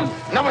outdistance him.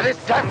 None of this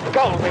damn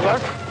gold, we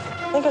won't.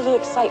 Think of the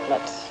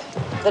excitement,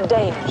 the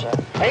danger.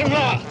 Aim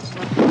low.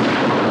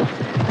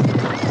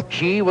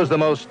 She was the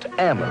most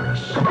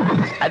amorous,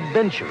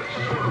 adventurous,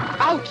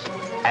 Out!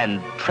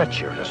 and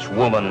treacherous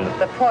woman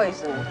The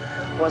poison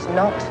was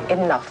not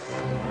enough.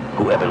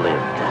 who ever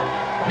lived.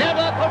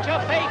 Never put your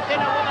faith in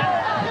a woman.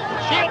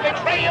 She'll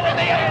betray you in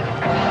the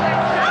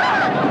end.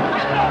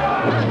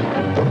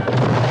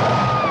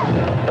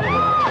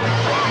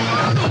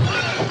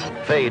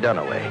 Faye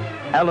Dunaway,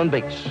 Alan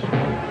Bates,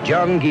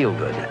 John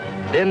Gielgud,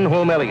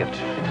 Denholm Elliott,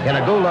 in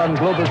a Golan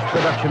Globus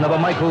production of a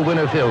Michael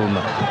Winner film.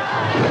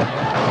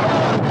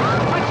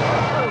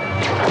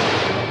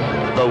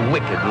 The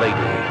Wicked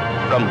Lady,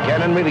 from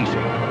Canon Releasing.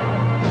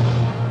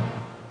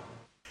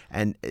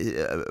 And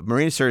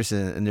Marina Sirtis,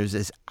 and there's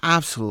this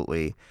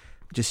absolutely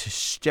just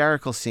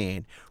hysterical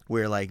scene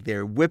where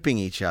they're whipping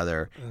each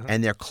other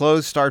and their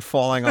clothes start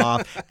falling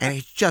off and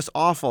it's just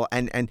awful.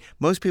 And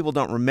most people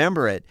don't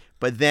remember it,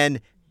 but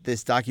then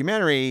this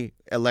documentary,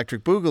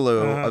 Electric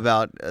Boogaloo,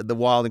 about the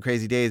wild and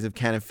crazy days of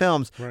Canon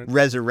Films,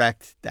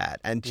 resurrect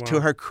that. And to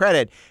her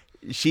credit,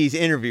 she's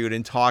interviewed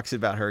and talks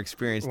about her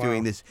experience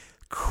doing this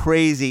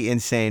crazy,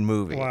 insane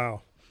movie.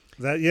 Wow.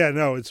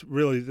 It's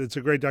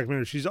a great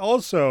documentary. She's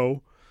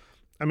also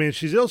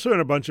in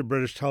a bunch of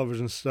British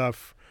television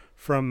stuff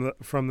from the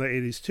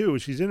 80s too.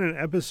 She's in an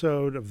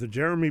episode of the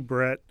Jeremy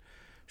Brett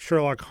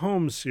Sherlock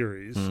Holmes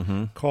series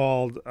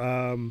called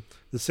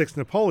The Six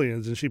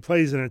Napoleons, and she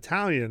plays an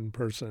Italian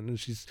person, and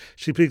she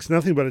speaks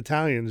nothing but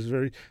Italian. It's a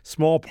very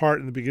small part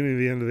in the beginning and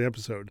the end of the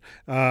episode,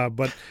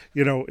 but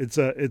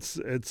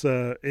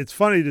it's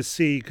funny to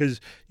see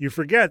because you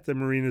forget that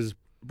Marina's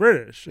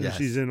British, and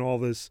she's in all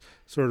this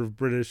sort of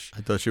British.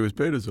 I thought she was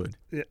Betazoid.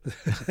 Yeah.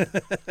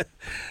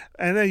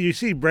 And then you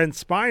see Brent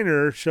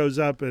Spiner shows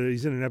up.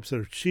 He's in an episode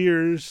of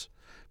Cheers.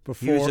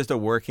 Before He was just a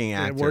working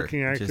actor.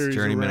 Just Just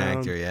journeyman around.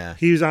 actor, yeah.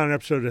 He was on an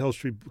episode of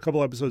a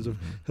couple episodes of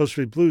Hill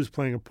Street Blues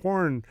playing a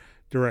porn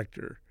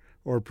director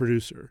or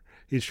producer.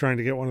 He's trying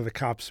to get one of the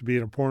cops to be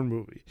in a porn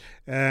movie.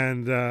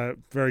 And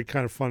very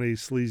kind of funny,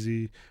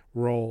 sleazy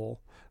role.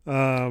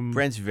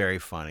 Brent's very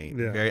funny,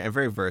 Yeah.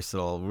 very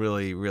versatile,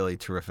 really, really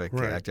terrific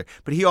actor.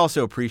 But he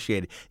also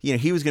appreciated,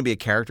 he was going to be a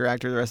character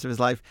actor the rest of his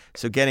life.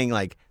 So getting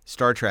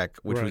Star Trek,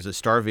 which was a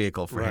star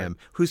vehicle for him,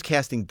 who's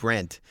casting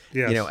Brent,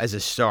 as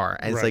a star.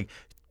 And it's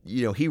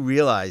he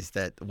realized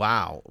that,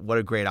 wow, what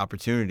a great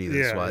opportunity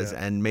this was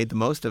and made the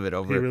most of it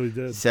over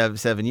really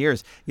 7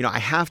 years. I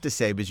have to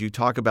say, because you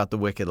talk about The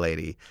Wicked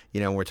Lady,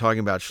 we're talking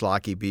about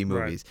schlocky B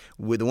movies.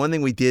 The one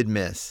thing we did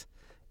miss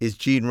is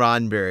Gene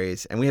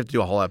Roddenberry's, and we have to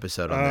do a whole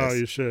episode on this. Oh,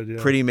 you should,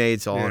 yeah. Pretty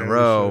Maids All in a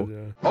Row.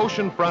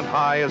 Oceanfront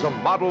High is a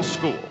model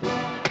school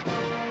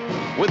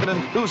with an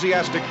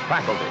enthusiastic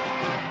faculty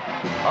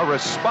a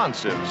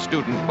responsive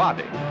student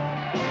body,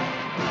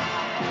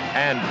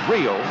 and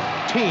real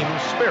team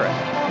spirit.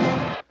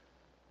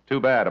 Too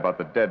bad about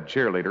the dead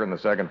cheerleader in the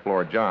second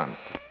floor, John.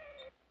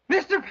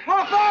 Mr.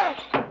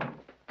 Hopper!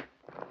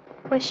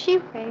 Was she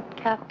raped,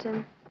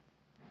 Captain?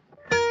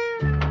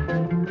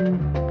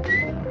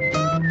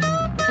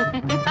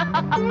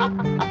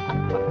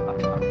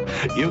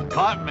 You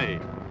caught me.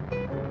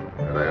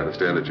 And I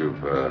understand that you've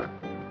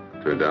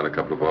turned down a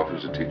couple of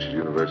offers at Teachers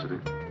University?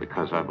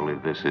 Because I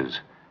believe this is,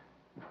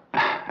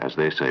 as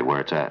they say, where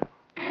it's at.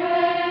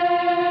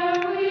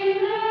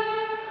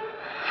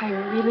 I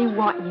really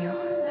want you.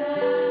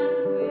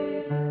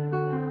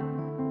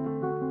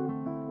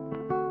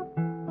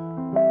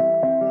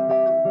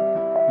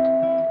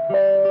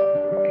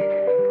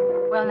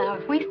 Well, now,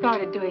 if we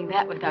started doing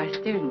that with our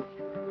students,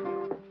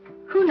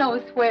 who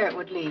knows where it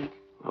would lead?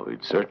 Well,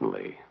 we'd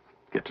certainly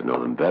get to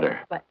know them better.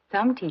 But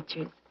some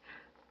teachers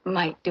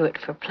might do it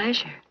for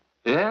pleasure.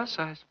 Yes,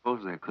 I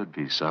suppose there could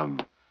be some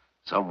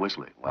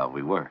whistling while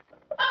we work.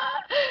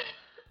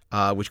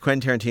 Which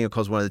Quentin Tarantino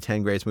calls one of the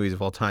 10 greatest movies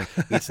of all time.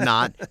 It's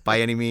not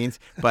by any means,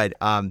 but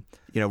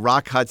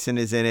Rock Hudson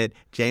is in it,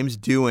 James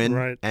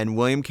Doohan and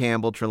William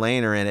Campbell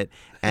Trelane are in it,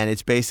 and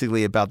it's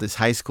basically about this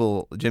high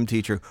school gym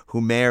teacher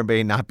who may or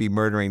may not be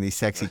murdering these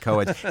sexy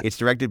co-eds. It's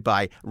directed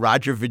by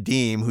Roger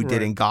Vadim, who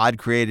did In God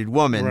Created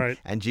Woman,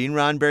 and Gene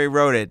Roddenberry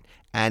wrote it.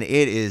 And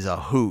it is a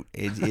hoot.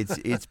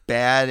 It's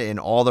bad in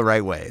all the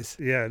right ways.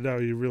 Yeah, no,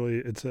 you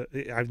really.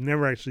 I've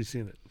never actually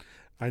seen it.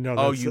 I know.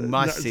 Oh, you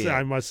must see it.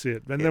 I must see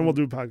it, and then we'll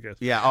do a podcast.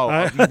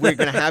 Yeah. We're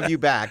gonna have you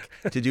back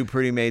to do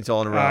Pretty Maids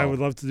all in a row. I would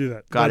love to do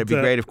that. God, it'd be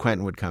great if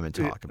Quentin would come and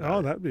talk about it.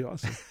 Oh, that'd be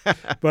awesome.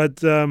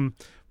 But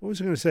what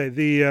was I going to say?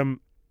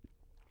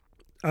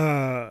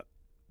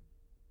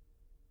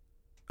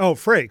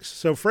 Frakes.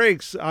 So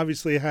Frakes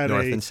obviously had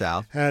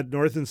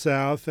North and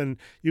South, and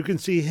you can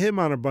see him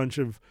on a bunch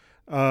of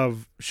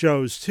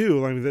shows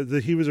too. I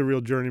mean, he was a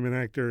real journeyman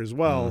actor as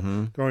well,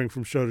 going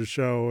from show to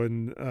show,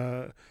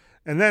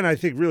 and then I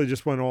think really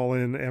just went all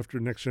in after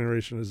Next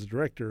Generation as a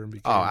director. And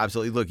became,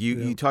 absolutely. Look,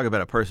 you talk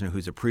about a person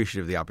who's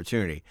appreciative of the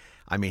opportunity.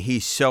 I mean,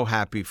 he's so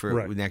happy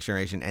for Next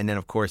Generation, and then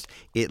of course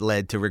it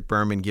led to Rick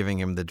Berman giving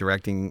him the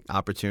directing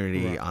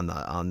opportunity on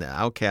the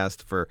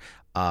Outcast for.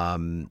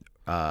 The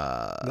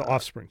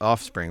Offspring.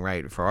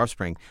 For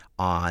Offspring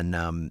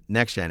on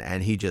Next Gen,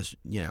 and he just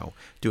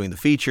doing the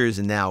features,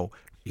 and now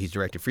he's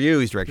directed for you.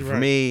 He's directed for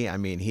me. I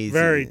mean, he's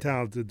very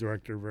talented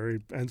director,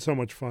 and so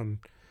much fun.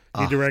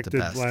 He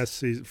directed first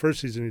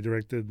season. He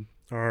directed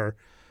our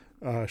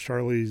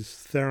Charlize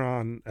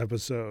Theron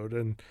episode,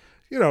 and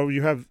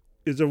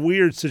it's a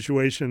weird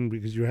situation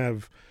because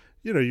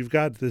you've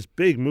got this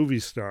big movie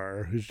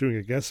star who's doing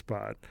a guest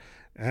spot.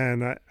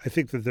 And I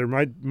think that there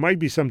might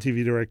be some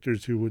TV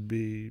directors who would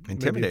be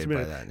intimidated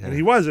by that. Yeah. And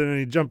he wasn't, and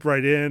he jumped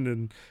right in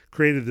and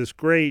created this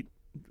great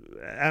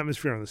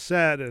atmosphere on the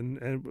set.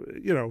 And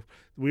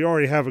we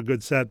already have a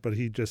good set, but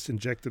he just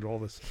injected all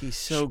this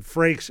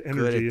Frakes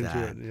energy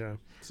into it. Yeah.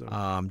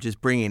 So.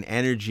 Just bringing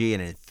energy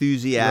and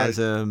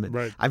enthusiasm.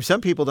 Right.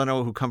 Some people don't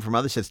know who come from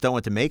other sets don't know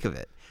what to make of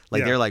it.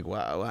 Like they're like,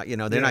 wow,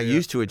 they're not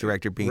used to a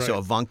director being so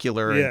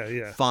avuncular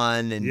and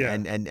fun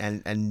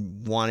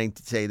and wanting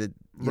to say that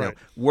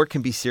work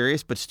can be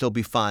serious but still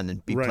be fun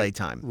and be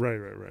playtime.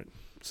 Right.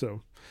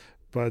 So,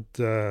 but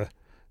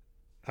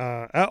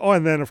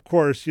and then of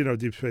course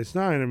Deep Space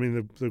Nine. I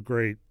mean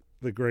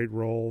the great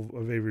role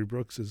of Avery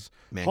Brooks is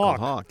Man Hawk. Called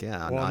Hawk,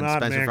 yeah, well, on not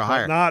Spencer Man for Called,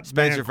 Hire. not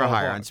Spencer Man for Called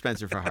Hire Hawk. on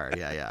Spencer for Hire,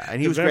 yeah.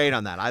 And he was great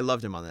on that. I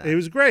loved him on that. He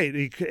was great.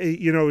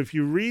 If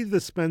you read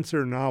the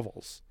Spencer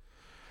novels,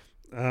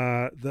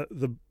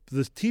 the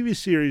TV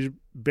series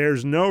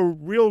bears no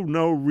real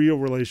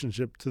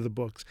relationship to the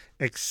books,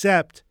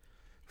 except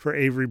for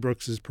Avery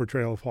Brooks's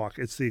portrayal of Hawk.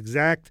 It's the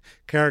exact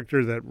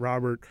character that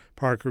Robert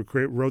Parker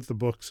wrote the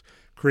books,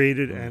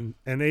 created, and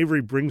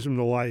Avery brings him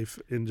to life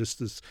in just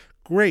this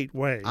great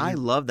way. I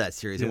love that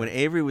series. And when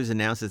Avery was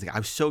announced, I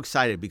was so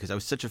excited because I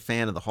was such a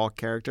fan of the Hawk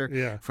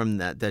character from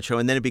that show.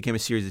 And then it became a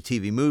series of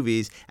TV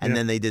movies, and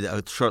then they did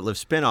a short-lived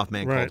spin-off,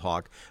 Man Called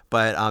Hawk.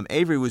 But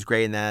Avery was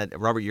great in that.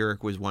 Robert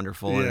Urich was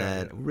wonderful in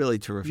that. Really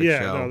terrific show.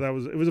 Yeah, no,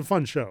 it was a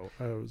fun show.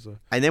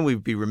 And then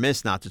we'd be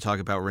remiss not to talk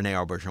about Rene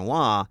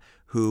Auberjonois,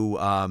 who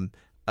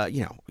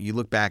you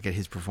look back at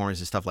his performance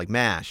and stuff like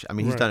MASH. I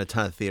mean, he's done a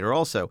ton of theater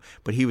also,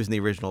 but he was in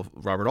the original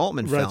Robert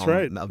Altman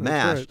film of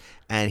MASH.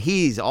 And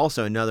he's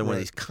also another one of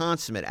these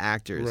consummate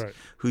actors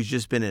who's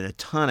just been in a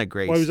ton of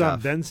great stuff. He was on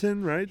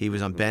Benson, right? He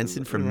was on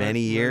Benson for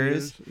many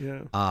years.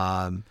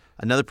 Yeah.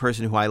 Another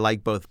person who I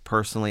like both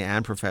personally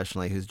and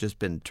professionally, who's just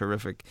been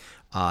terrific,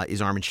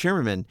 is Armin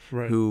Shimmerman,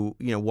 who,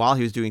 while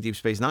he was doing Deep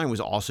Space Nine, was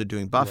also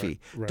doing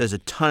Buffy. Does a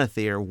ton of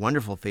theater,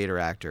 wonderful theater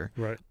actor.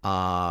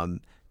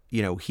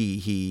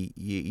 He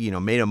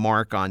made a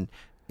mark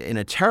in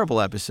a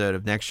terrible episode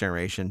of Next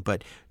Generation,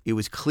 but it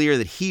was clear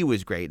that he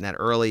was great in that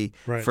early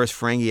first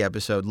Ferengi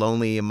episode,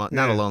 Lonely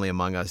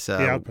Among Us.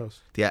 The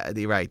Outpost.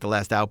 The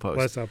Last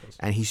Outpost.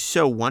 And he's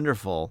so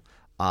wonderful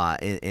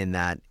in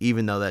that,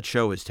 even though that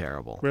show is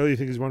terrible. Really, you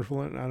think he's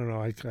wonderful in it? I don't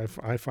know. I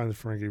find the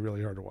Ferengi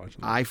really hard to watch.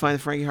 I find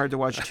the Ferengi hard to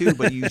watch too,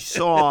 but you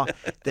saw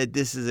that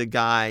this is a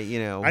guy,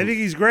 I think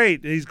he's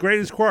great. He's great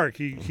as Quark.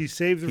 He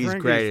saved the Ferengi.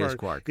 He's great as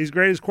Quark. He's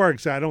great as Quark,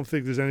 so I don't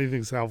think there's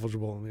anything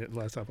salvageable in the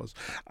last episode.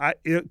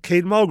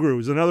 Kate Mulgrew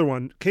is another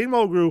one. Kate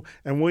Mulgrew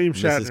and William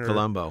Shatner. Mrs.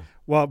 Columbo.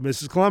 Well,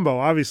 Mrs. Columbo,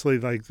 obviously,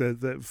 like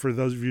for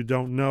those of you who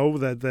don't know,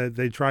 that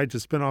they tried to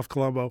spin off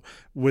Columbo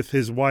with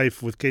his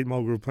wife, with Kate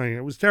Mulgrew playing it.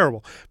 It was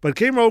terrible. But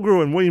Kate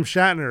Mulgrew and William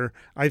Shatner,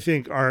 I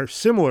think, are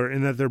similar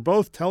in that they're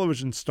both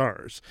television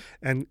stars.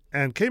 And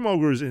Kate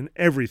Mulgrew is in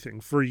everything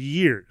for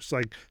years.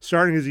 Like,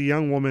 starting as a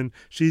young woman,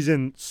 she's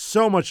in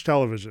so much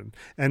television.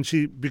 And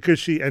she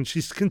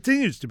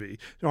continues to be.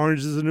 Orange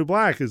is the New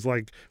Black is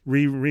like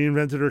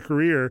reinvented her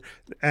career.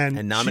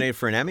 And nominated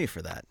for an Emmy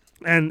for that.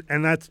 And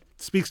that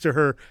speaks to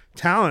her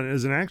talent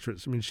as an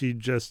actress. I mean,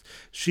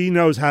 she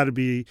knows how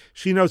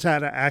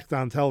to act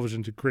on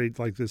television to create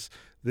like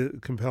the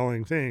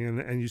compelling thing.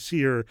 And you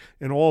see her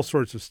in all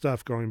sorts of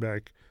stuff going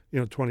back,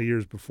 20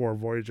 years before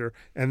Voyager,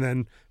 and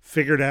then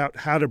figured out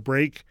how to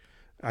break,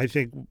 I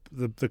think,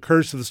 the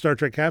curse of the Star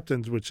Trek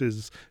captains, which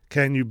is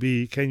can you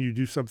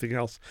do something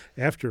else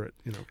after it?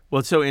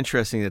 Well, it's so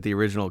interesting that the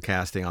original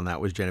casting on that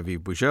was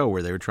Genevieve Bujold,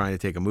 where they were trying to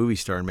take a movie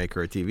star and make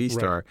her a TV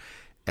star. Right.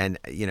 And,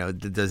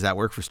 does that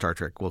work for Star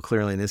Trek? Well,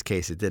 clearly in this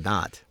case, it did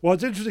not. Well,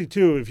 it's interesting,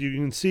 too. If you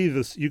can see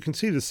this, you can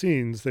see the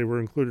scenes. They were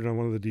included on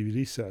one of the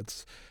DVD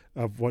sets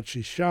of what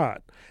she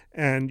shot.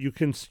 And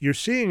you're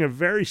seeing a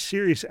very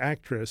serious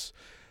actress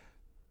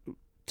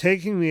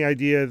taking the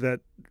idea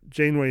that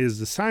Janeway is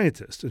the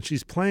scientist, and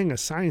she's playing a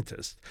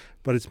scientist,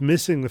 but it's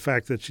missing the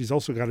fact that she's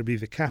also got to be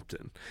the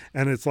captain.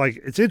 And it's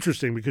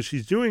interesting because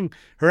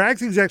her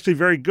acting is actually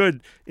very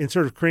good in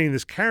sort of creating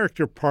this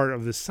character part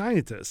of the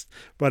scientist,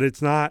 but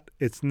it's not.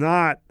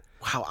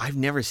 Wow, I've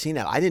never seen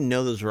that. I didn't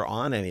know those were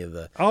on any of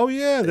the. Oh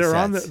yeah, they're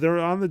sets.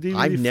 on the DVD.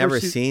 I've never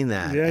seen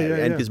that. Yeah.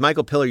 And because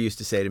Michael Piller used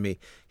to say to me,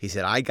 he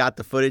said, "I got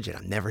the footage and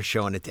I'm never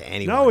showing it to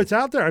anyone." No, it's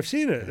out there. I've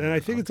seen it, and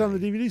I think it's on the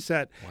DVD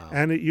set. Wow.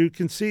 And you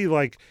can see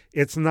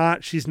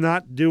she's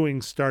not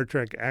doing Star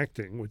Trek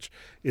acting, which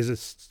is a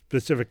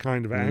specific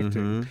kind of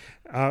acting.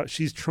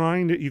 She's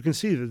trying to. You can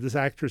see that this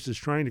actress is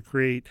trying to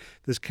create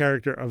this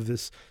character of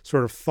this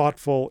sort of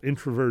thoughtful,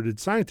 introverted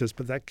scientist,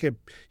 but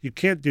you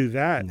can't do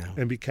that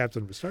and be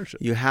captain of a starship.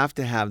 You have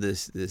to have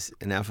this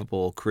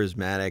ineffable,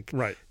 charismatic,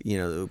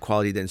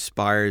 quality that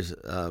inspires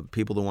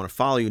people to want to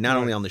follow you, not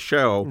only on the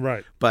show,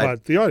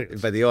 but the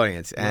audience. By the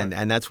audience,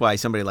 and that's why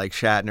somebody like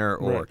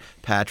Shatner or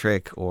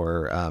Patrick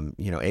or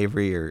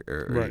Avery or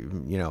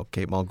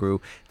Kate Mulgrew,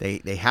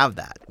 they have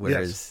that.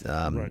 Whereas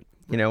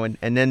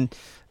and then.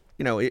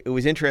 It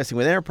was interesting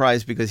with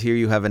Enterprise because here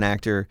you have an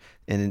actor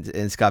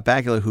in Scott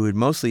Bakula who had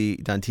mostly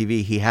done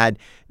TV. He had,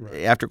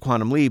 after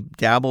Quantum Leap,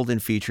 dabbled in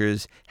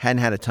features, hadn't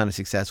had a ton of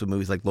success with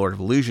movies like Lord of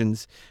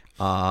Illusions,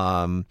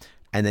 and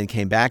then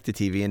came back to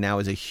TV and now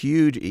is a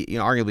huge,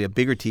 arguably a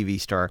bigger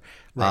TV star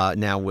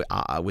now with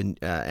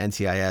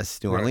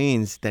NCIS New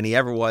Orleans than he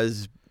ever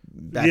was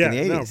back in the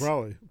 80s.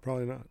 No,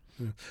 probably not.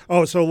 Yeah.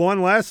 Oh, so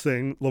one last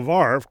thing,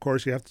 LeVar, of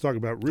course, you have to talk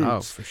about Roots.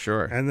 Oh, for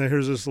sure. And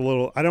here's this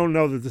I don't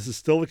know that this is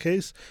still the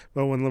case,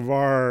 but when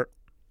LeVar,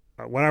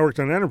 when I worked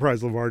on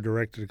Enterprise, LeVar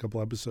directed a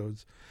couple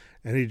episodes,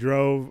 and he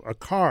drove a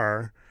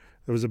car.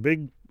 There was a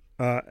big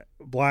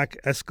black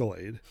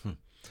Escalade,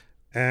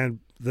 and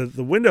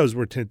the windows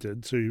were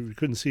tinted, so you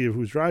couldn't see who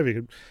was driving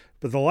it,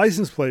 but the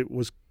license plate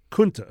was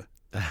Kunta.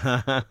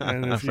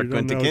 And if you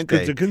don't know, it's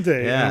Kunta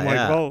Kinte. Yeah, and I'm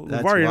like, well,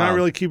 LeVar, you're not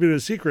really keeping it a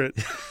secret.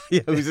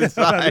 Who's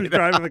inside? Who's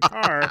driving the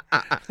car?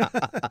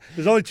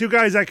 There's only two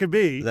guys that could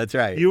be. That's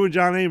right. You and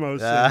John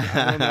Amos.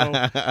 I don't know.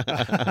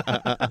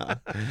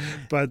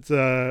 But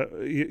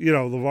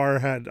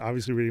LeVar had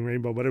obviously Reading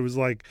Rainbow, but it was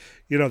like,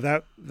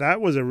 that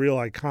was a real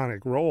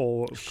iconic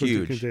role.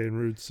 Huge. Kunta Kinte and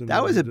Roots. And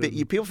that was a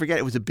big. People forget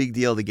it was a big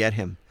deal to get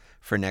him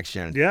for Next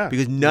Gen. Yeah.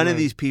 Because none of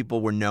these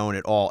people were known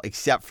at all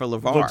except for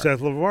LeVar.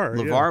 Except LeVar.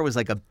 LeVar was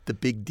like the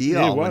big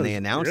deal when they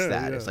announced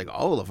that. It's like,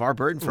 oh, LeVar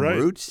Burton from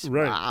Roots?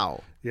 Right.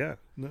 Wow. Yeah.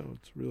 No,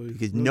 it's really...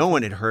 Because no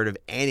one had heard of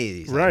any of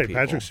these other people.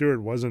 Patrick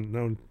Stewart wasn't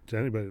known to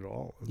anybody at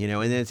all. And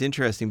then it's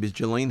interesting because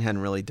Jolene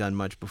hadn't really done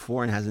much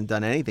before and hasn't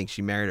done anything.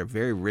 She married a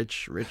very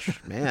rich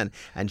man,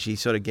 and she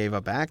sort of gave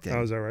up acting.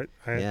 Oh, is that right?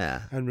 I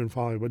yeah. hadn't been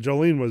following. But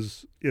Jolene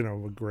was,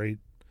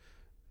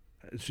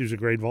 she was a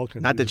great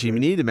Vulcan. Not that she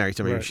needed to marry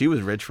somebody. Right. She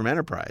was rich from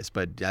Enterprise,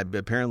 but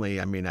apparently,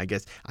 I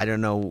guess, I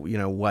don't know,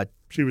 what.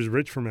 She was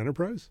rich from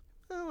Enterprise?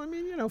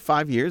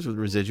 5 years with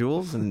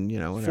residuals and,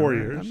 whatever. 4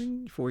 years.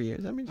 4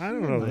 years. I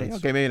don't know.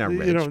 Okay, maybe not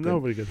rich.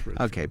 Nobody gets rich.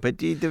 Okay, but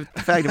the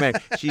fact of it,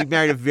 she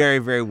married a very,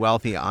 very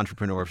wealthy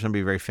entrepreneur,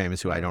 somebody very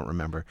famous who I don't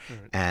remember,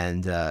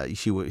 and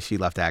she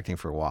left acting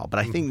for a while. But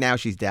I think now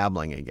she's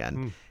dabbling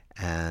again.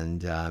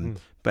 And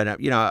but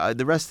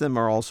the rest of them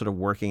are all sort of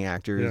working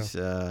actors.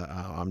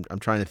 Yeah. I'm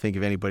trying to think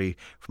if anybody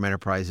from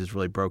Enterprise has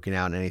really broken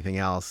out in anything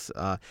else.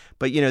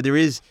 But there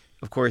is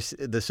of course,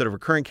 the sort of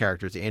recurring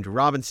characters, Andrew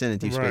Robinson in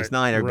Deep Space Right,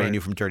 Nine. Everybody right.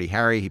 knew from Dirty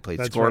Harry. He played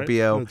That's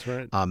Scorpio. right,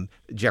 that's right.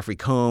 Jeffrey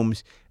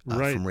Combs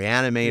Right. from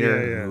Reanimator,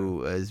 Yeah, yeah.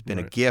 who has been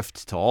a Right.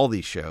 gift to all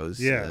these shows.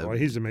 Yeah, well,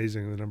 he's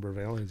amazing. The number of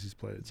aliens he's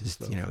played. and Just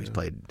stuff, he's yeah.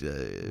 played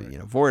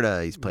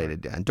Vorta, he's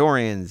played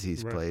Andorians,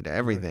 he's played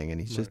everything,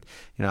 and he's just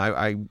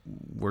I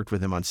worked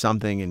with him on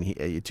something, and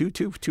he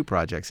two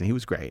projects, and he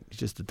was great. He's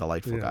just a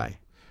delightful guy.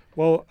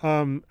 Well,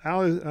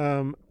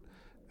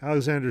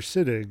 Alexander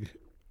Siddig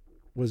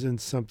was in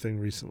something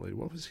recently.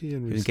 What was he in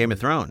recently? He was in Game of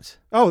Thrones.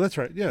 Oh, that's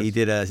right. Yes. He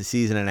did a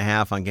season and a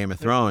half on Game of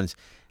Thrones,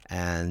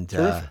 and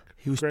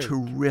he was Great.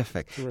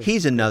 terrific. Terrific.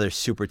 He's another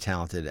super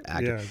talented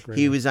actor. Yeah, great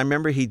He actor. was. I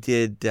remember he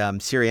did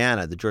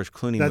Syriana, the George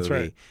Clooney That's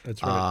movie. right.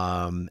 That's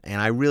right.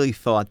 And I really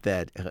thought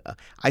that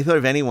I thought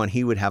if anyone,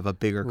 he would have a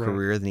bigger Right.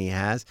 career than he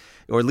has,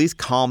 or at least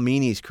Colm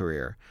Meaney's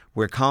career,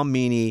 where Colm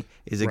Meaney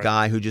is a Right.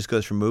 guy who just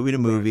goes from movie to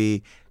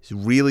movie. He's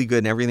really good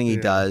in everything he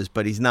does,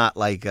 but he's not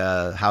like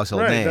a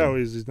household Right. name. No,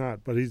 he's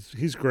not. But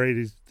he's great.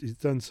 He's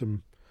done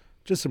some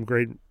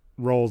great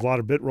roles, a lot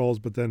of bit roles,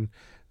 but then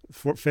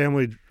for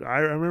family. I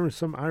remember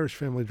some Irish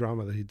family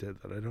drama that he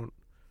did that I don't.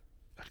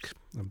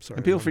 I'm sorry.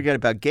 And people forget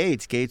about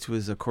Gates. Gates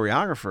was a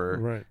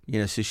choreographer, Right.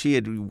 So she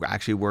had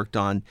actually worked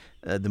on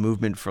the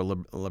movement for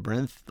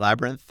Labyrinth.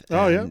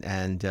 Oh, yeah?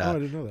 And I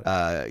didn't know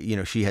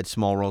that. she had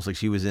small roles. Like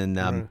she was in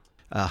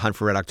Hunt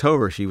for Red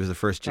October. She was the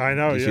first. I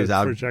know. She yeah, was for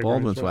Alec Jack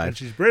Baldwin's Ryan's wife. and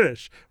she's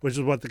British, which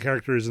is what the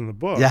character is in the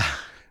book. Yeah.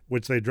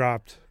 Which they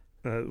dropped.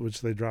 In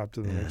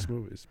the next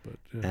movies, but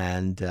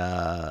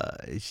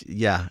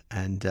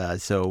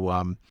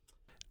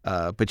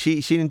but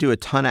she didn't do a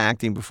ton of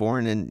acting before,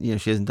 and then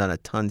she hasn't done a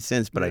ton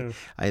since. But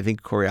I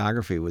think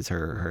choreography was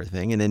her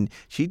thing, and then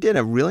she did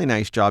a really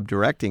nice job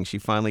directing. She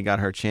finally got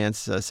her chance.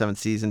 Seventh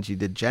season, she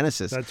did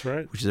Genesis. That's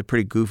right. Which is a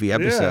pretty goofy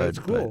episode. Yeah, it's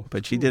cool.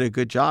 But she did a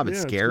good job. It's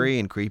Yeah, it's scary cool.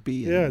 and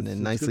creepy, and it's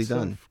nicely good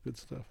done. Stuff. Good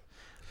stuff.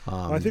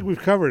 I think we've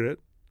covered it.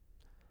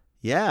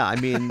 Yeah, I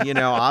mean,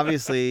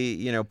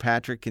 obviously,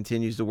 Patrick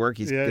continues to work.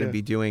 He's going to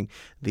be doing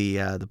the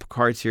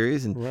Picard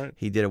series, and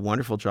he did a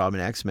wonderful job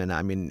in X-Men.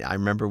 I mean, I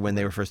remember when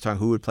they were first talking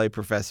who would play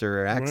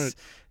Professor X.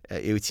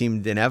 It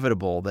seemed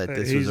inevitable that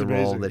this was a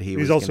role that he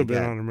was going to get. He's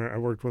also been on. I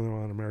worked with him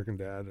on American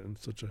Dad, and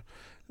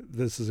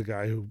this is a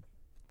guy who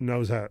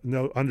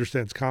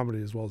understands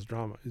comedy as well as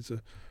drama. He's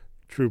a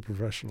true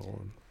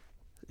professional.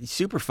 He's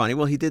super funny.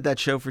 Well, he did that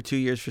show for 2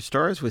 years for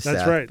Stars with That's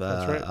Seth right.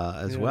 That's right.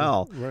 as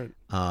well. Right.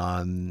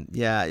 And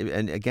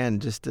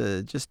again, just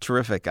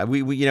terrific.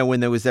 We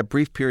when there was that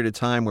brief period of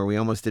time where we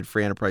almost did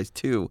Free Enterprise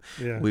 2,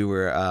 we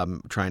were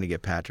trying to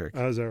get Patrick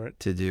is that right?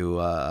 to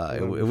do.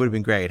 It would have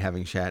been great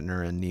having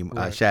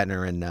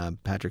Shatner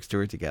and Patrick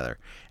Stewart together,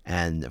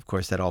 and of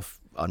course that all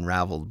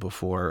unraveled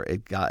before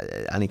it got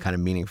any kind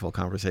of meaningful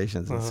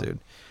conversations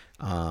ensued.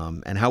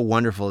 And how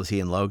wonderful is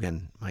he in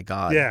Logan? My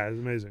God. Yeah, it's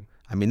amazing.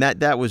 I mean,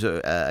 that was a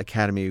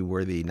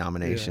Academy-worthy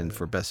nomination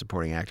for Best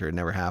Supporting Actor. It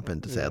never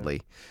happened,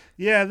 sadly.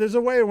 Yeah, there's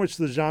a way in which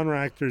the genre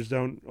actors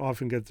don't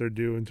often get their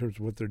due in terms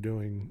of what they're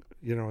doing.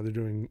 They're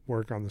doing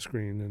work on the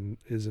screen and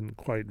isn't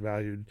quite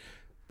valued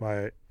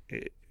by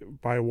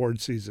award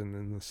season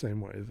in the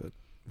same way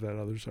that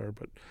others are.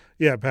 But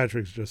yeah,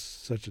 Patrick's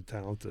just such a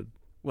talented.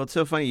 Well, it's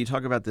so funny. You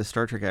talk about the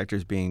Star Trek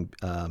actors being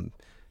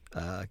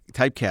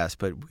typecast,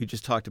 but we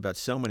just talked about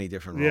so many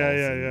different roles.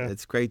 Yeah.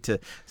 It's great to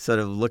sort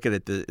of look at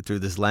it through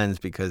this lens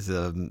because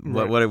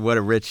what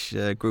a rich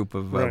group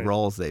of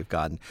roles they've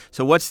gotten.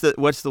 So what's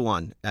the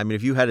one? I mean,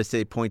 if you had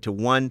to point to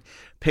one,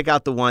 pick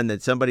out the one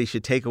that somebody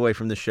should take away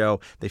from the show.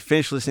 They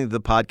finish listening to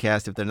the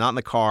podcast. If they're not in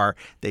the car,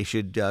 they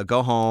should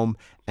go home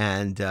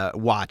and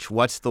watch.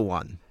 What's the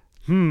one?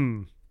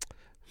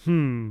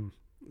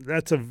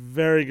 That's a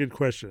very good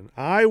question.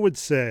 I would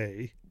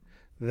say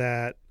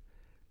that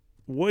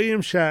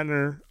William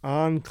Shatner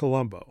on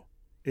Columbo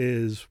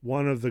is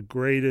one of the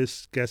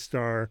greatest guest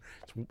star.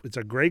 It's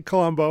a great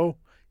Columbo.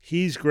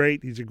 He's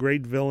great. He's a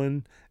great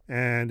villain.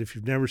 And if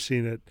you've never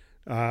seen it,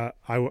 I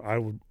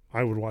would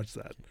watch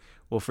that.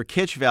 Well, for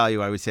kitsch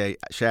value, I would say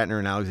Shatner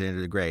and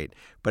Alexander are great.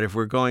 But if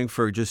we're going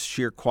for just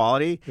sheer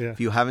quality, if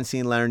you haven't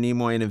seen Leonard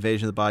Nimoy in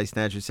Invasion of the Body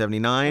Snatchers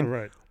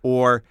 '79,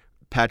 or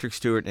Patrick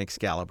Stewart in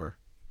Excalibur.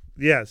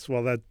 Yes,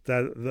 well, that's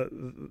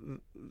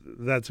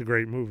a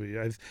great movie.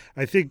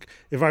 I think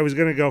if I was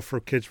going to go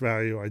for kitsch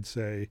value, I'd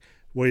say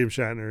William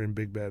Shatner in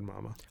Big Bad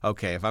Mama.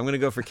 Okay, if I'm going to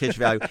go for kitsch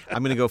value,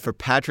 I'm going to go for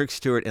Patrick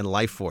Stewart in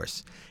Life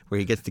Force, where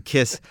he gets to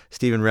kiss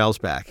Stephen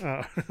Railsback.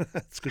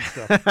 That's good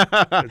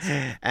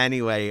stuff.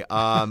 Anyway,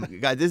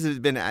 guys, this has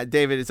been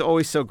David. It's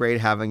always so great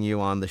having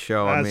you on the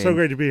show. It's so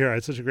great to be here. I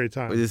had such a great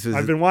time.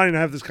 I've been wanting to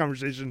have this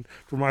conversation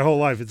for my whole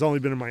life. It's only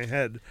been in my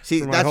head.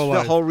 See, that's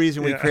the whole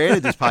reason we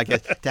created this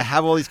podcast, to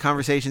have all these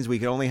conversations we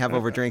could only have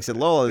over drinks at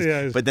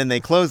Lola's, but then they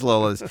closed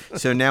Lola's.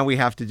 So now we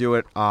have to do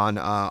it on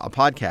a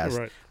podcast.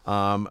 Right.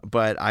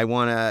 But I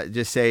want to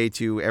just say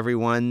to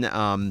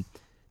everyone,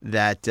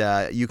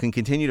 that you can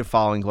continue to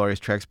follow Inglorious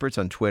Trexperts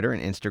on Twitter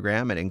and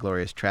Instagram at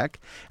Inglorious Trek,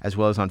 as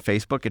well as on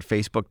Facebook at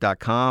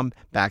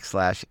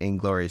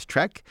facebook.com/Inglorious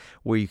Trek,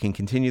 where you can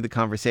continue the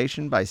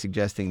conversation by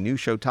suggesting new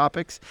show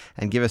topics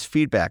and give us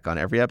feedback on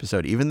every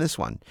episode, even this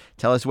one.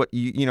 Tell us what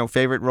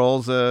favorite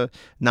roles,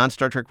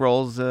 non-Star Trek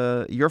roles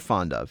you're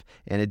fond of.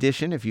 In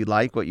addition, if you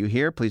like what you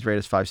hear, please rate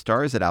us 5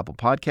 stars at Apple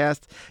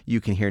Podcasts. You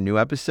can hear new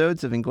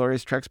episodes of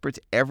Inglorious Trexperts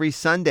every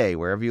Sunday,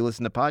 wherever you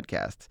listen to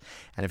podcasts.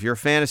 And if you're a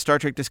fan of Star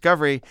Trek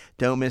Discovery,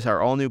 don't miss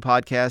our all-new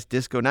podcast,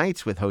 Disco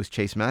Nights, with host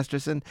Chase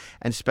Masterson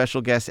and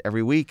special guests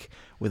every week,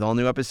 with all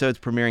new episodes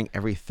premiering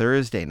every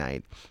Thursday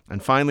night.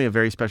 And finally, a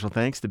very special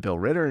thanks to Bill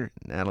Ritter,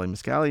 Natalie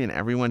Muscali, and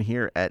everyone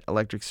here at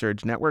Electric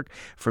Surge Network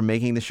for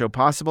making the show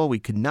possible. We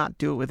could not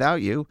do it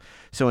without you.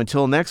 So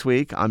until next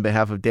week, on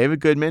behalf of David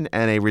Goodman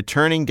and a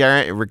returning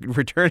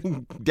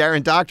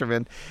Darren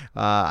Doctorman,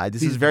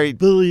 this is very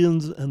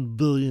billions and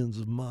billions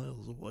of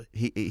miles away.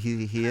 He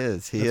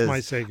is. He That's is my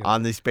Sagan.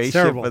 on the spaceship.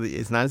 Terrible. But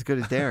it's not as good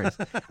as Darren's.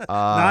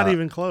 Not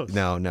even close.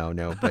 No.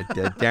 But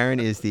Darren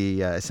is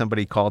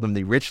somebody called him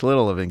the Rich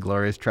Little of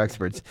Inglorious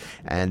Trexperts,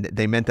 and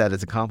they meant that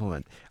as a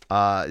compliment.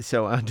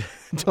 So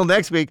until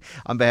next week,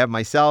 on behalf of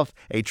myself,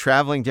 a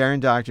traveling Darren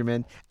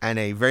Doctorman, and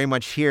a very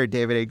much here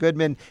David A.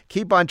 Goodman,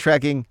 keep on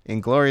trekking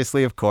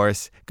ingloriously, of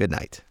course. Good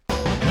night.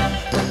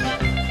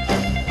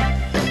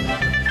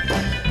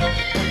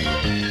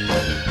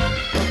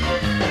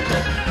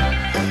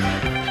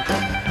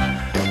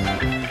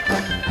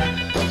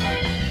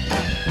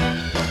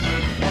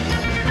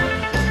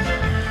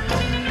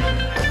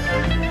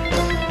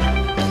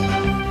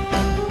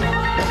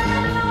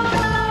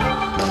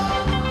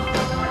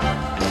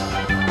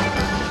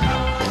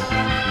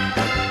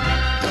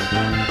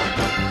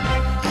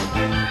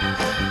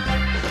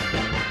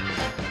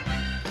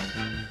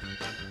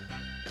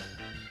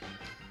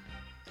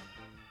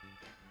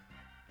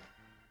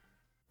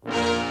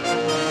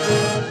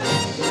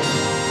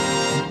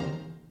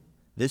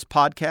 This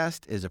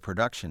podcast is a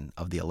production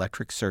of the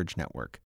Electric Surge Network.